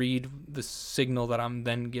to read the signal that I'm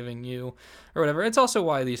then giving you or whatever. It's also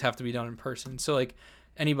why these have to be done in person. So like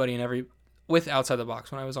anybody with Outside the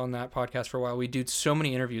Box, when I was on that podcast for a while, we did so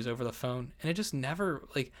many interviews over the phone, and it just never,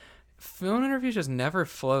 like, phone interviews just never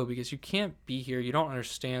flow because you can't be here. You don't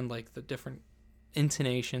understand like the different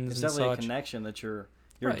intonations and such. It's definitely a connection that you're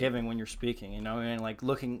giving when you're speaking, you know, and like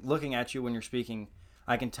looking at you when you're speaking,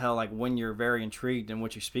 I can tell like when you're very intrigued in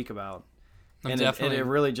what you speak about. And it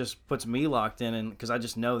really just puts me locked in, and because I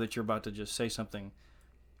just know that you're about to just say something,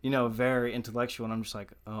 you know, very intellectual, and I'm just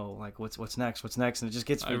like, oh, like what's next, and it just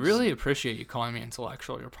gets me. I really appreciate you calling me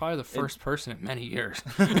intellectual. You're probably the first person in many years.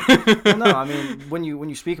 Well, no, I mean, when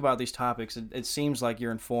you speak about these topics, it seems like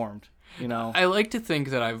you're informed. You know, I like to think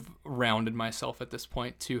that I've rounded myself at this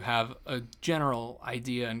point to have a general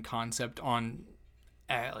idea and concept on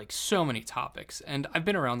like so many topics, and I've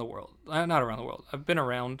been around the world. Not around the world. I've been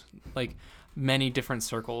around like many different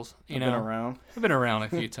circles. I've been around a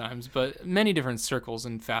few times, but many different circles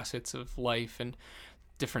and facets of life, and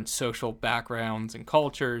different social backgrounds and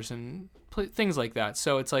cultures and things like that.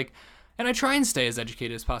 So it's like, and I try and stay as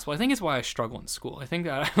educated as possible. I think it's why I struggle in school. I think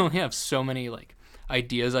that I only have so many like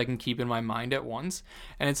ideas I can keep in my mind at once,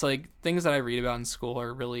 and it's like things that I read about in school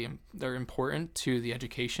are really, they're important to the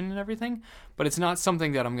education and everything, but it's not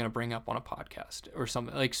something that I'm going to bring up on a podcast or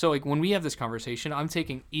something like. So like when we have this conversation, I'm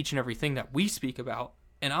taking each and everything that we speak about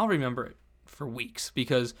and I'll remember it for weeks,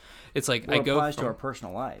 because it's like well, I go applies from, to our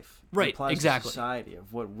personal life, right, it applies exactly, to society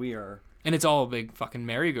of what we are. And it's all a big fucking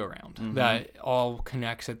merry-go-round that all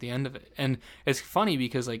connects at the end of it. And it's funny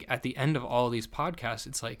because like at the end of all of these podcasts,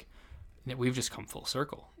 it's like we've just come full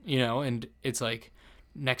circle, you know? And it's like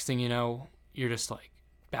next thing you know, you're just like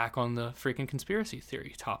back on the freaking conspiracy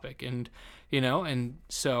theory topic. And, you know, and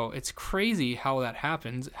so it's crazy how that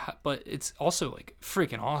happens, but it's also like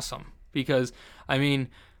freaking awesome because, I mean,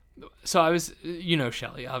 so I was, you know,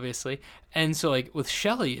 Shelly, obviously. And so like with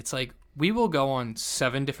Shelly, it's like, we will go on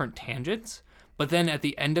 7 different tangents, but then at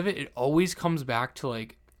the end of it, it always comes back to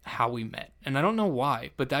like how we met. And I don't know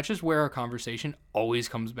why, but that's just where our conversation always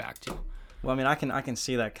comes back to. Well, I mean, I can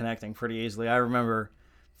see that connecting pretty easily. I remember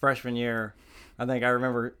freshman year, I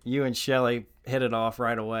remember you and Shelly hit it off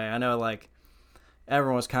right away. I know like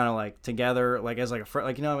everyone was kind of like together, like as like a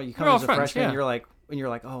like, you know, you come as a freshman, yeah. you're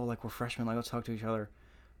like, oh, like we're freshmen, like let's talk to each other.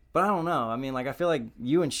 But I don't know. I mean, like, I feel like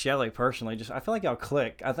you and Shelly personally, I feel like y'all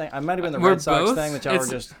click. I think I might have been the Red Sox thing that y'all were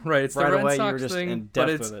just right. It's right the Red away. Sox you were just thing, in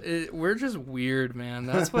depth with it. We're just weird, man.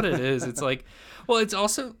 That's what it is. It's like, well, it's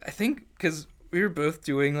also I think because we were both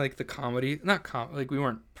doing like the comedy, like we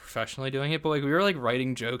weren't professionally doing it, but like we were like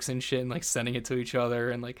writing jokes and shit and like sending it to each other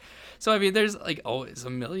and like, so I mean, there's like always a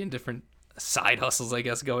million different side hustles, I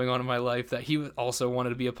guess, going on in my life that he also wanted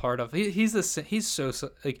to be a part of. He's so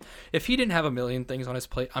like, if he didn't have a million things on his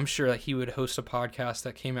plate, I'm sure that he would host a podcast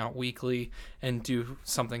that came out weekly and do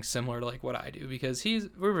something similar to like what I do, because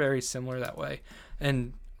we're very similar that way.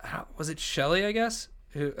 And was it Shelly, I guess?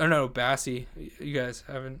 Bassy. You guys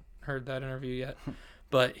haven't heard that interview yet.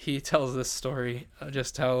 But he tells this story,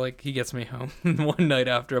 just how like he gets me home one night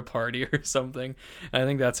after a party or something. And I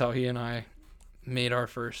think that's how he and I made our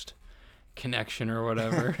first connection or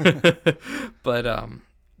whatever. But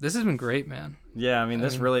this has been great, man. Yeah, I mean,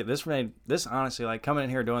 this honestly, like coming in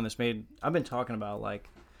here doing this I've been talking about like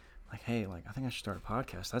hey, like I think I should start a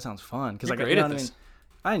podcast. That sounds fun, because like, great you know at what this. I mean,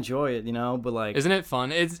 I enjoy it, you know, but like, isn't it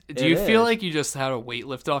fun? Do you feel like you just had a weight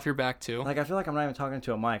lift off your back too? Like I feel like I'm not even talking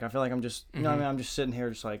to a mic. I feel like I'm just, you know what I mean, I'm just sitting here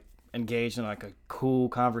just like engaged in like a cool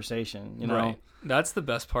conversation, you know. Right. That's the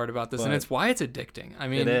best part about this, and it's why it's addicting. I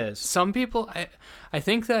mean, it is. Some people, I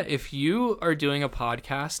think that if you are doing a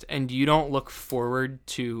podcast and you don't look forward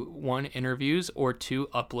to 1, interviews, or 2,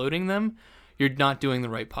 uploading them, you're not doing the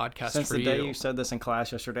right podcast. Since for the you. day you said this in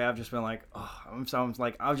class yesterday, I've just been like,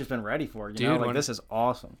 I've just been ready for it. You Dude, know, like this is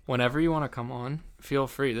awesome. Whenever you want to come on, feel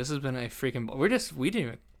free. This has been a freaking. We didn't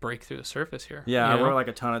even break through the surface here. Yeah, you know? we're like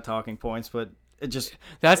a ton of talking points, but it just,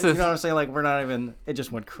 that's you know what I'm saying? Like we're not even. It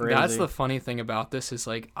just went crazy. That's the funny thing about this is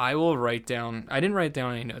like I will write down. I didn't write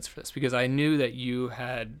down any notes for this because I knew that you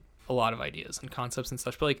had a lot of ideas and concepts and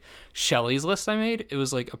such. But like Shelly's list I made, it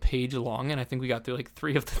was like a page long, and I think we got through like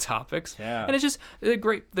 3 of the topics. Yeah. And it's just the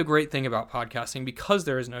great thing about podcasting, because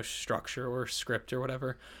there is no structure or script or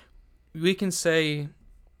whatever. We can say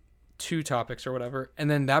 2 topics or whatever, and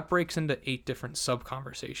then that breaks into 8 different sub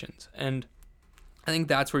conversations. And I think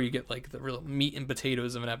that's where you get like the real meat and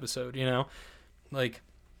potatoes of an episode, you know? Like,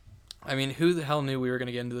 I mean, who the hell knew we were going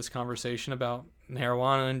to get into this conversation about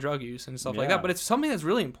marijuana and drug use and stuff like that? But it's something that's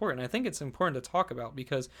really important. I think it's important to talk about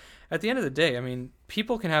because at the end of the day, I mean,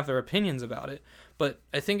 people can have their opinions about it, but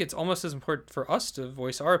I think it's almost as important for us to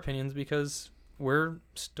voice our opinions because we're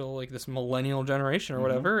still like this millennial generation or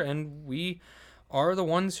whatever, and we are the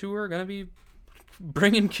ones who are going to be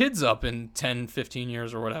bringing kids up in 10, 15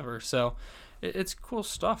 years or whatever. So it's cool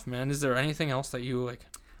stuff, man. Is there anything else that you like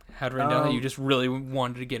had written down that you just really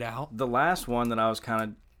wanted to get out? The last one that I was kind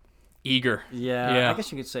of eager. Yeah, I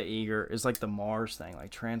guess you could say eager is like the Mars thing,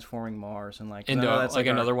 like transforming Mars and like into like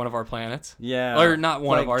another one of our planets. Yeah, or not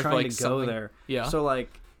one of ours, trying but like to something. go there. Yeah. So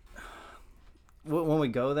like when we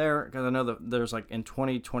go there, because I know that there's like in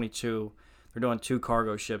 2022 they're doing 2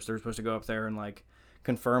 cargo ships. They're supposed to go up there and like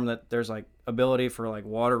confirm that there's like ability for like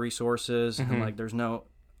water resources and like there's no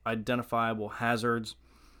identifiable hazards.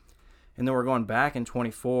 And then we're going back in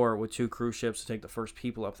 24 with 2 cruise ships to take the first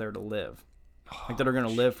people up there to live. Like that are going to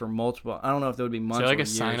live for multiple. I don't know if there would be months. Is there like or a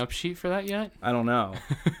years. sign-up sheet for that yet? I don't know.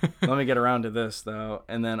 Let me get around to this though,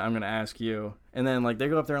 and then I'm going to ask you. And then like they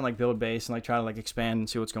go up there and like build base and like try to like expand and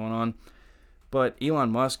see what's going on. But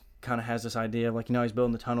Elon Musk kind of has this idea of like, you know, he's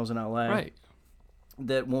building the tunnels in LA. Right.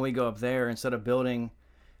 That when we go up there, instead of building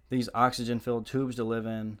these oxygen-filled tubes to live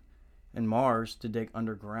in, and Mars to dig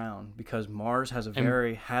underground, because Mars has a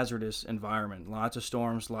very hazardous environment. Lots of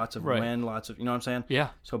storms, lots of wind, lots of, you know what I'm saying? Yeah.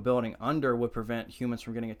 So building under would prevent humans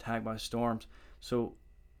from getting attacked by storms. So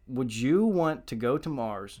would you want to go to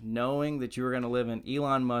Mars knowing that you were going to live in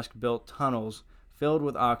Elon Musk built tunnels filled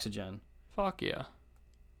with oxygen? Fuck yeah.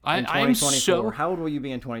 In I'm 2024, so... how old will you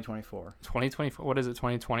be in 2024? 2024, what is it,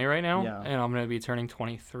 2020 right now? Yeah. And I'm going to be turning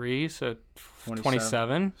 23, so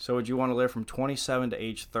 27. So would you want to live from 27 to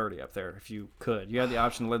age 30 up there if you could? You had the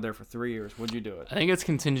option to live there for 3 years. Would you do it? I think it's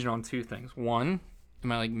contingent on two things. One,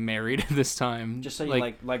 am I like married this time? Just say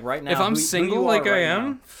like right now. If I'm single like I am,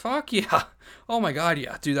 now. fuck yeah. Oh my god,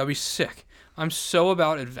 yeah. Dude, that'd be sick. I'm so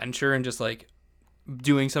about adventure and just like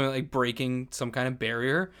doing something like breaking some kind of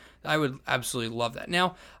barrier. I would absolutely love that.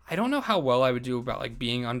 Now, I don't know how well I would do about like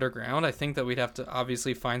being underground. I think that we'd have to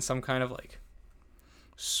obviously find some kind of like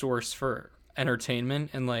source for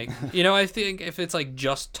entertainment and like, you know, I think if it's like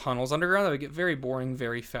just tunnels underground, that would get very boring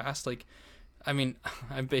very fast. Like, I mean,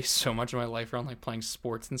 I base so much of my life around like playing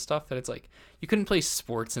sports and stuff that it's like you couldn't play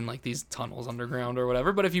sports in like these tunnels underground or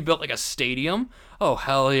whatever. But if you built like a stadium, oh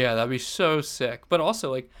hell yeah, that'd be so sick. But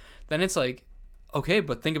also like then it's like, okay,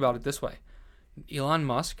 but think about it this way. Elon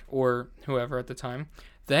Musk or whoever at the time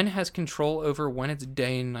then has control over when it's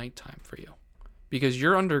day and night time for you. Because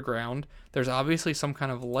you're underground, there's obviously some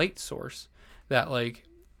kind of light source that like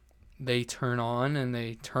they turn on and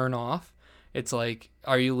they turn off. It's like,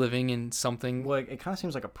 are you living in something? Well, it kind of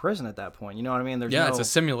seems like a prison at that point. You know what I mean? There's it's a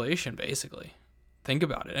simulation basically. Think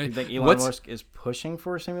about it. You think Elon Musk is pushing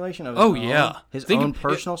for a simulation of his his own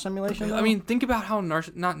personal simulation? Though? I mean, think about how not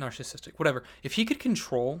narcissistic, whatever. If he could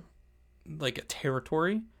control like a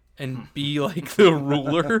territory and be like the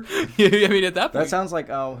ruler, I mean, at that point, that sounds like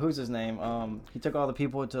who's his name? He took all the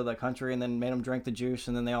people to the country and then made them drink the juice,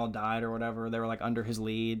 and then they all died or whatever. They were like under his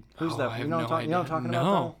lead. Who's that? You know what I'm talking about?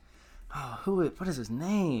 Though? Oh, what is his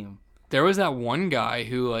name? There was that one guy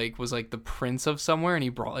who like was like the prince of somewhere, and he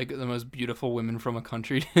brought like the most beautiful women from a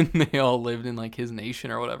country, and they all lived in like his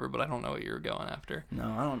nation or whatever. But I don't know what you were going after. No,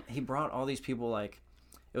 I don't. He brought all these people like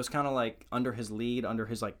it was kind of like under his lead, under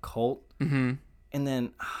his like cult. Mm-hmm. And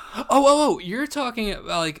then, you're talking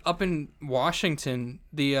about like up in Washington,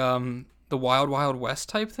 the Wild Wild West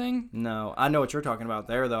type thing. No, I know what you're talking about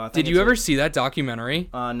there though. Did you ever see that documentary?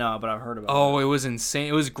 No, but I've heard about it. Oh, it was insane.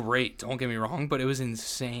 It was great. Don't get me wrong, but it was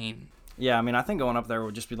insane. Yeah, I mean, I think going up there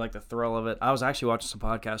would just be like the thrill of it. I was actually watching some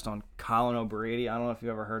podcast on Colin O'Brady. I don't know if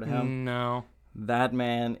you've ever heard of him. No. That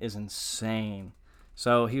man is insane.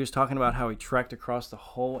 So he was talking about how he trekked across the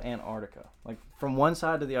whole Antarctica, like from one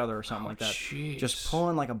side to the other or something like that. Geez. Just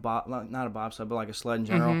pulling like not a bobsled, but like a sled in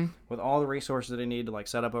general, with all the resources that he needed to like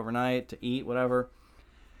set up overnight, to eat, whatever.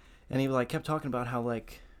 And he like kept talking about how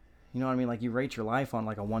like, you know what I mean? Like you rate your life on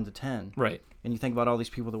like a 1 to 10. Right. And you think about all these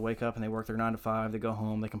people that wake up and they work their 9 to 5, they go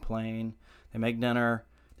home, they complain, they make dinner,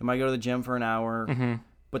 they might go to the gym for an hour. Mm-hmm.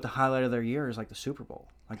 But the highlight of their year is like the Super Bowl.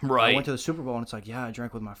 Like I went to the Super Bowl and it's like, yeah, I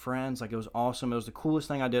drank with my friends. Like it was awesome. It was the coolest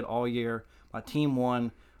thing I did all year. My team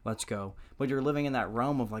won. Let's go. But you're living in that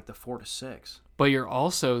realm of like the 4 to 6. But you're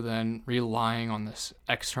also then relying on this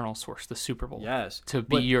external source, the Super Bowl. Yes. To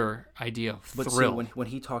be your idea of thrill. But see, when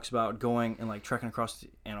he talks about going and like trekking across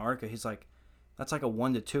Antarctica, he's like, that's like a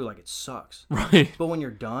 1 to 2. Like it sucks. Right. But when you're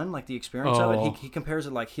done, like the experience of it, he compares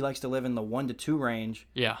it like he likes to live in the 1 to 2 range.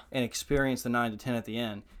 Yeah. And experience the 9 to 10 at the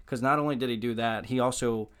end. Because not only did he do that, he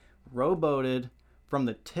also rowboated from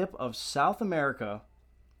the tip of South America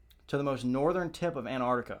to the most northern tip of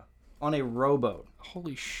Antarctica on a rowboat.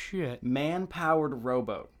 Holy shit. Man-powered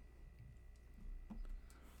rowboat.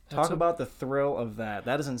 Talk about the thrill of that.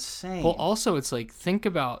 That is insane. Well, also, it's like, think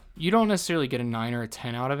about, you don't necessarily get a 9 or a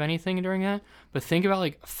 10 out of anything during that, but think about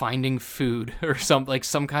like finding food or some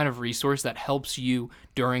kind of resource that helps you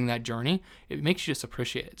during that journey. It makes you just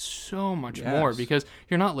appreciate it so much more, because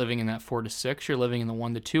you're not living in that 4 to 6, you're living in the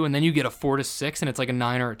 1 to 2, and then you get a 4 to 6 and it's like a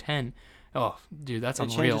 9 or a 10. Oh, dude, that's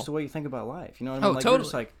unreal. It changes the way you think about life. You know what I mean? Like, totally. You're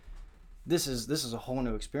just like, this is a whole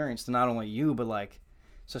new experience to not only you, but like,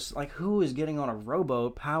 so, like, who is getting on a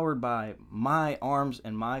rowboat powered by my arms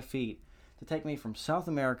and my feet to take me from South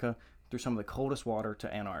America through some of the coldest water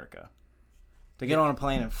to Antarctica? To get on a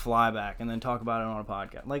plane and fly back and then talk about it on a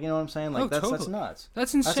podcast. Like, you know what I'm saying? Like, that's nuts.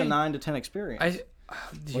 That's insane. That's a 9 to 10 experience.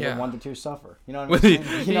 With a 1 to 2 suffer. You know what I'm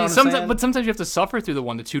saying? You know what I'm saying? But sometimes you have to suffer through the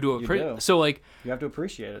 1 to 2 to appreciate. So like, you have to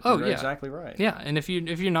appreciate it. You're exactly right. Yeah, and if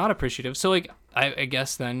you're not appreciative, so like I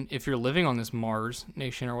guess then if you're living on this Mars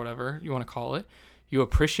nation or whatever you want to call it, you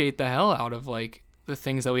appreciate the hell out of like the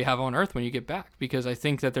things that we have on Earth when you get back, because I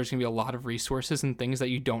think that there's gonna be a lot of resources and things that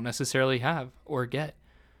you don't necessarily have or get.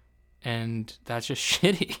 and that's just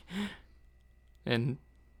shitty. And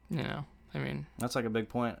I mean, that's like a big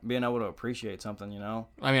point. Being able to appreciate something,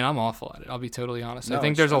 I'm awful at it. I'll be totally honest. No, I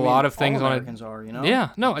think there's a lot of things all on it. Americans are, Yeah,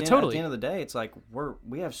 no, totally. At the end of the day, it's like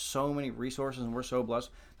we have so many resources and we're so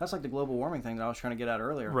blessed. That's like the global warming thing that I was trying to get at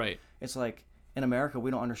earlier. Right. It's like in America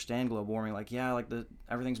we don't understand global warming. Like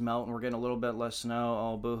everything's melting, we're getting a little bit less snow,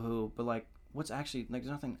 all boohoo. But like what's actually there's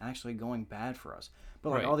nothing actually going bad for us.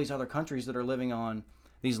 But like all these other countries that are living on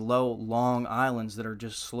these low, long islands that are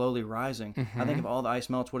just slowly rising. I think if all the ice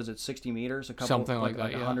melts, what is it, 60 meters? Something like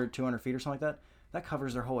that, 100, 200 feet or something like that? That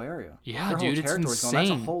covers their whole area. Yeah, their dude, whole it's insane.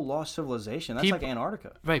 That's a whole lost civilization. That's like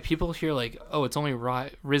Antarctica. Right, people hear like, oh, it's only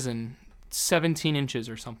risen 17 inches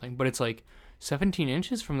or something. But it's like 17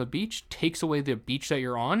 inches from the beach takes away the beach that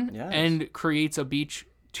you're on and creates a beach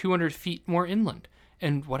 200 feet more inland.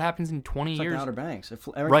 And what happens in 20 years? Like the Outer Banks.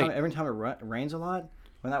 Every time it rains a lot,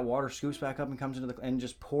 when that water scoops back up and comes into and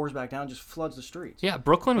just pours back down, just floods the streets. Yeah,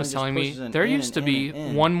 Brooklyn was telling me there used to be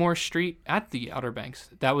one more street at the Outer Banks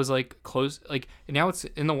that was like closed, like now it's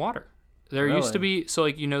in the water. There used to be, so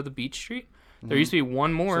like the Beach Street. There used to be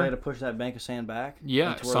one more. So they had to push that bank of sand back?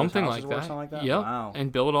 Yeah, something like that. Yep. Wow.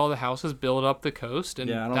 And build all the houses, build up the coast,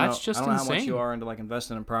 and that's just insane. I don't know how much you are into like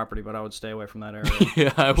investing in property, but I would stay away from that area.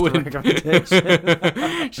 Yeah, I wouldn't.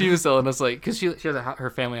 She was telling us like, because she has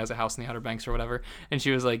her family has a house in the Outer Banks or whatever, and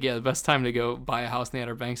she was like, yeah, the best time to go buy a house in the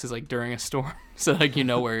Outer Banks is like during a storm, so like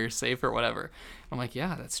where you're safe or whatever. I'm like,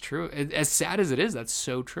 yeah, that's true. As sad as it is, that's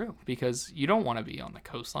so true, because you don't want to be on the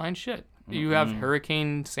coastline. Shit, you have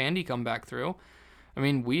Hurricane Sandy come back through. I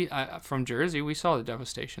mean, from Jersey, we saw the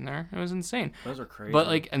devastation there. It was insane. Those are crazy. But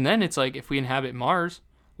like, and then it's like, if we inhabit Mars,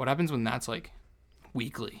 what happens when that's like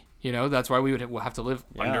weekly? That's why we'll have to live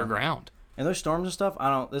underground. And those storms and stuff,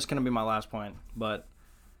 this is going to be my last point, but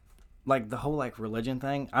like the whole like religion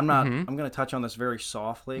thing, I'm going to touch on this very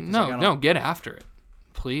softly. No, get after it,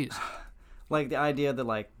 please. Like the idea that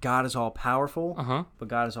like God is all powerful, but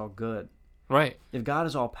God is all good. Right. If God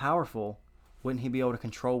is all powerful, wouldn't he be able to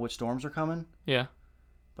control which storms are coming? Yeah.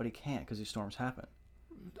 But he can't, because these storms happen.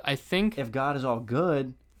 I think if God is all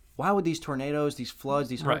good, why would these tornadoes, these floods,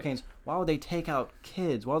 these hurricanes, why would they take out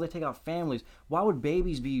kids? Why would they take out families? Why would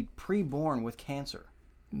babies be pre-born with cancer?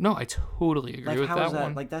 No, I totally agree with that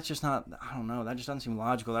one. Like, that's just not, I don't know, that just doesn't seem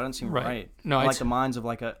logical. That doesn't seem right. No, like the minds of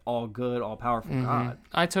like a all good, all powerful God.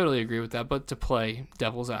 I totally agree with that, but to play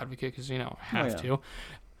devil's advocate, because, have to,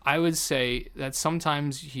 I would say that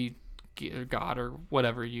sometimes God, or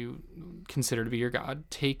whatever you consider to be your God,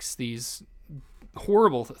 takes these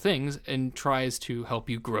horrible things and tries to help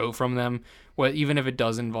you grow from them, even if it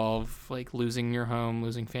does involve like losing your home,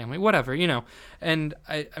 losing family, whatever, and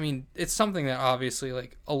I mean, it's something that obviously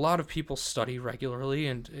like a lot of people study regularly,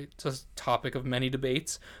 and it's a topic of many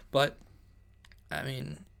debates, but I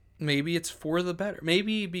mean, maybe it's for the better.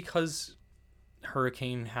 Maybe because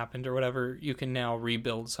hurricane happened or whatever, you can now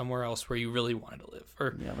rebuild somewhere else where you really wanted to live.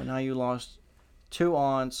 But now you lost 2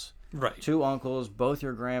 aunts, right, 2 uncles, both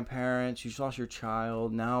your grandparents. You lost your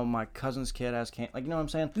child. Now my cousin's kid has cancer. Like, you know what I'm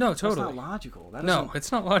saying? No, totally. That's not logical. No,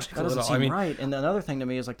 it's not logical at all. I mean, right. And another thing to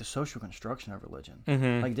me is like the social construction of religion.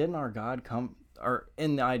 Like, didn't our God come, or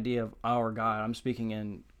in the idea of our God, I'm speaking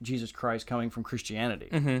in Jesus Christ coming from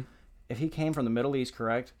Christianity. If he came from the Middle East,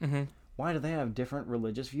 correct? Why do they have different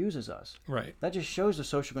religious views as us? Right. That just shows the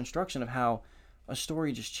social construction of how a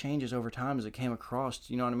story just changes over time as it came across.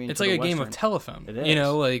 You know what I mean? It's like a game of telephone. It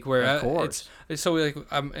is. Like where of course. it's so like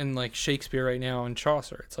I'm in like Shakespeare right now and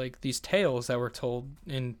Chaucer. It's like these tales that were told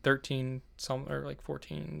in 13 or like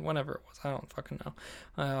 14, whenever it was. I don't fucking know.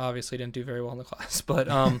 I obviously didn't do very well in the class, but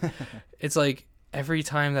it's like every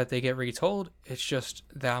time that they get retold, it's just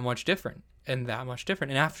that much different and that much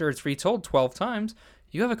different. And after it's retold 12 times,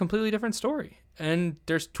 you have a completely different story, and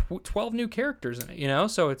there's 12 new characters in it,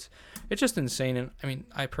 so it's just insane. And I mean,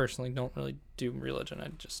 I personally don't really do religion.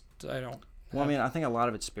 I don't. Well, I mean, I think a lot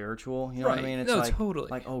of it's spiritual. You know what I mean? It's totally.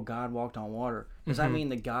 Like, oh, God walked on water. Does that mean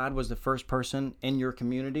that God was the first person in your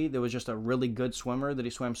community that was just a really good swimmer, that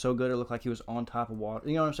he swam so good it looked like he was on top of water?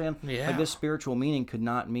 You know what I'm saying? Yeah. Like, this spiritual meaning could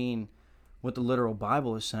not mean what the literal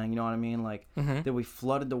Bible is saying. You know what I mean? Like, that we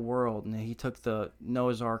flooded the world and he took the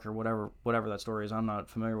Noah's Ark or whatever that story is. I'm not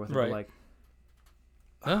familiar with it. Right. But like,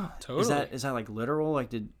 oh, totally. Is that like literal? Like,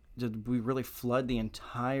 did we really flood the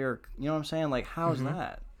entire? You know what I'm saying? Like, how is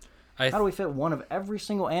that? How do we fit one of every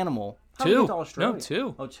single animal? How do we get to Australia? No,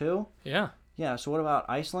 2. Oh, 2? Yeah. Yeah. So what about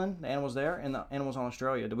Iceland? The animals there and the animals on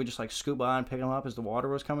Australia. Did we just like scoot by and pick them up as the water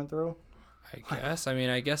was coming through? I guess. I mean,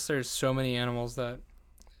 I guess there's so many animals that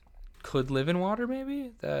could live in water,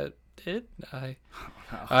 maybe, that did.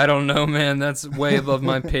 I don't know, man. That's way above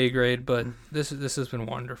my pay grade, but this has been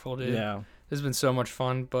wonderful, dude. Yeah. This has been so much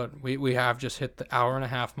fun, but we have just hit the hour and a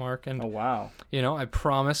half mark, and Oh wow. you know, I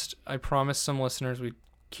promised some listeners we'd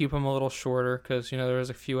keep them a little shorter because, you know, there was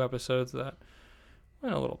a few episodes that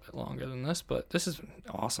went a little bit longer than this, but this is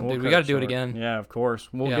awesome, dude. We got to do it again. Yeah, of course.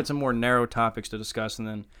 We'll Yeah. get some more narrow topics to discuss, and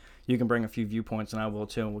then you can bring a few viewpoints, and I will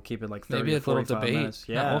too, and we'll keep it like 30 Maybe a to little 45 debate. minutes.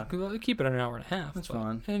 No, Yeah. we'll keep it an hour and a half. That's but-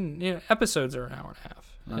 fine. And, you know, episodes are an hour and a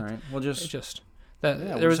half. All right. We'll It's just just that Yeah,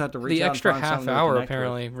 we'll there was just have to reach the out and extra find half something to hour connect with.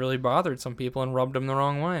 apparently really bothered some people and rubbed them the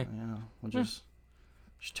wrong way. yeah, we'll just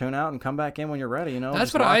tune out and come back in when you're ready, you know.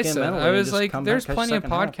 That's Just what lock I in said. mentally I and was just like, come there's back, catch plenty of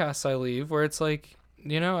second half. podcasts I leave where it's like,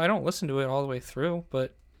 you know, I don't listen to it all the way through,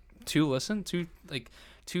 but two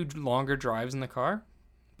longer drives in the car.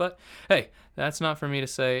 But hey, that's not for me to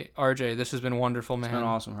say. RJ, this has been wonderful, man. It's been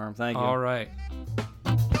awesome, Herm. Thank you. All right.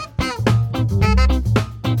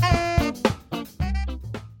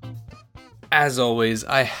 As always,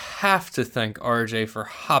 I have to thank RJ for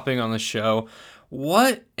hopping on the show.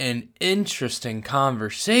 What an interesting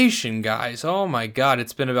conversation, guys. Oh my God,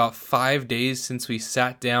 it's been about 5 days since we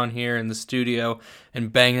sat down here in the studio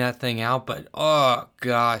and banged that thing out, but oh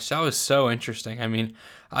gosh, that was so interesting. I mean,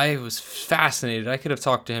 I was fascinated. I could have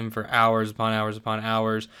talked to him for hours upon hours upon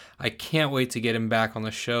hours. I can't wait to get him back on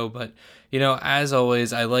the show, but you know, as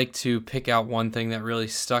always, I like to pick out one thing that really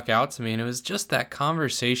stuck out to me, and it was just that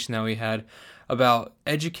conversation that we had about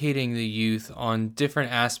educating the youth on different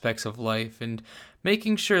aspects of life and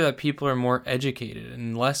making sure that people are more educated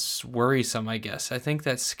and less worrisome, I guess. I think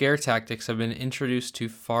that scare tactics have been introduced to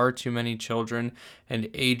far too many children and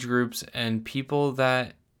age groups and people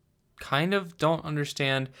that kind of don't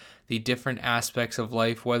understand the different aspects of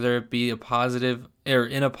life, whether it be a positive or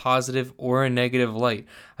in a positive or a negative light.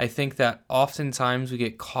 I think that oftentimes we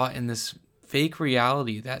get caught in this fake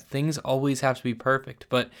reality that things always have to be perfect.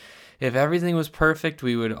 But if everything was perfect,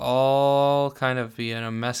 we would all kind of be in a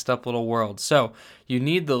messed up little world. So you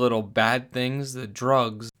need the little bad things, the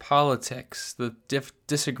drugs, politics, the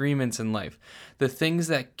disagreements in life, the things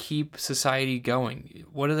that keep society going.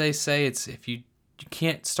 What do they say? It's if you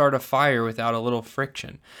can't start a fire without a little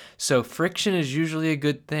friction. So friction is usually a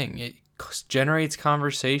good thing. It generates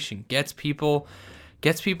conversation, gets people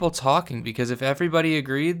talking, because if everybody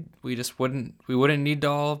agreed, we wouldn't need to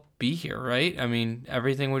all be here, right? I mean,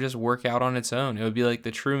 everything would just work out on its own. It would be like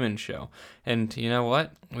the Truman Show. And you know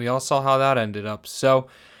what? We all saw how that ended up. So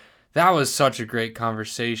that was such a great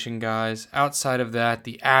conversation, guys. Outside of that,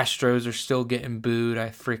 the Astros are still getting booed. I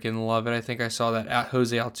freaking love it. I think I saw that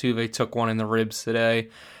Jose Altuve took one in the ribs today.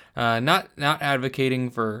 Not advocating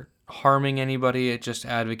for harming anybody, it's just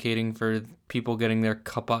advocating for people getting their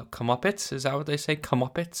comeuppance. Is that what they say?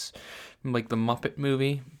 Comeuppance? Like the Muppet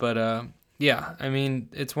movie. But yeah, I mean,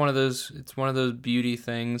 it's one of those beauty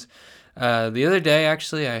things. The other day,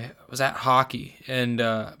 actually, I was at hockey and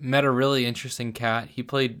met a really interesting cat. He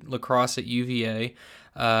played lacrosse at UVA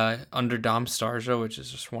under Dom Starja, which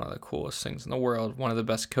is just one of the coolest things in the world, one of the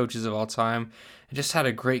best coaches of all time. I just had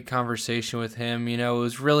a great conversation with him. You know, it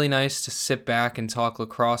was really nice to sit back and talk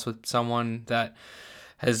lacrosse with someone that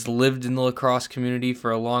has lived in the lacrosse community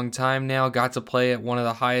for a long time now, got to play at one of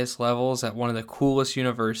the highest levels at one of the coolest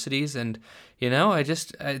universities. And, you know,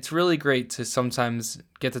 it's really great to sometimes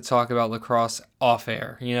get to talk about lacrosse off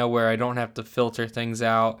air, you know, where I don't have to filter things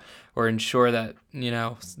out or ensure that, you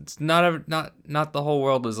know, it's not the whole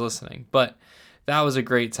world is listening. But that was a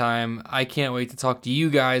great time. I can't wait to talk to you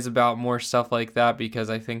guys about more stuff like that, because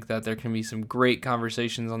I think that there can be some great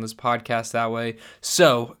conversations on this podcast that way.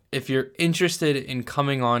 So if you're interested in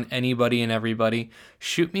coming on Anybody and Everybody,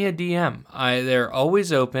 shoot me a DM. They're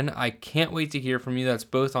always open. I can't wait to hear from you. That's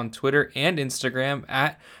both on Twitter and Instagram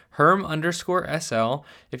at Herm_SL.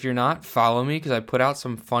 If you're not, follow me, because I put out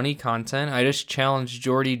some funny content. I just challenged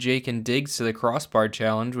Jordy, Jake, and Diggs to the crossbar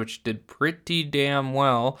challenge, which did pretty damn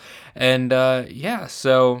well. And yeah,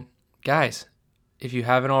 so guys, if you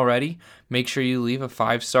haven't already, make sure you leave a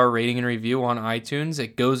 5-star rating and review on iTunes.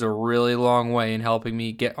 It goes a really long way in helping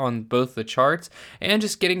me get on both the charts and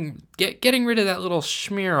just getting rid of that little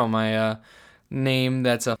smear on my name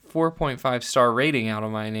that's a 4.5-star rating out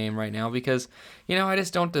of my name right now, because, you know, I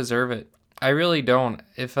just don't deserve it. I really don't.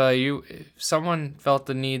 If someone felt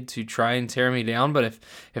the need to try and tear me down, but if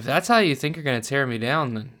that's how you think you're going to tear me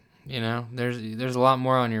down, then, you know, there's a lot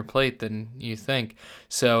more on your plate than you think.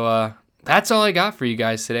 So that's all I got for you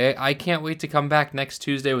guys today. I can't wait to come back next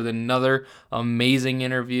Tuesday with another amazing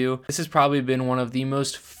interview. This has probably been one of the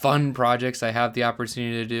most fun projects I have the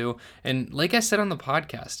opportunity to do. And like I said on the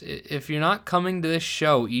podcast, if you're not coming to this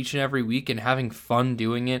show each and every week and having fun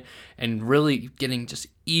doing it and really getting just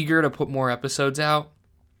eager to put more episodes out,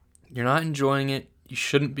 you're not enjoying it. You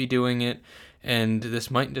shouldn't be doing it. And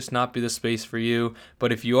this might just not be the space for you.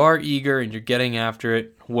 But if you are eager and you're getting after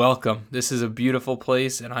it, welcome. This is a beautiful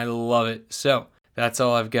place and I love it. So that's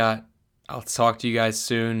all I've got. I'll talk to you guys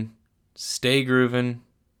soon. Stay grooving.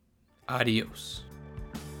 Adios.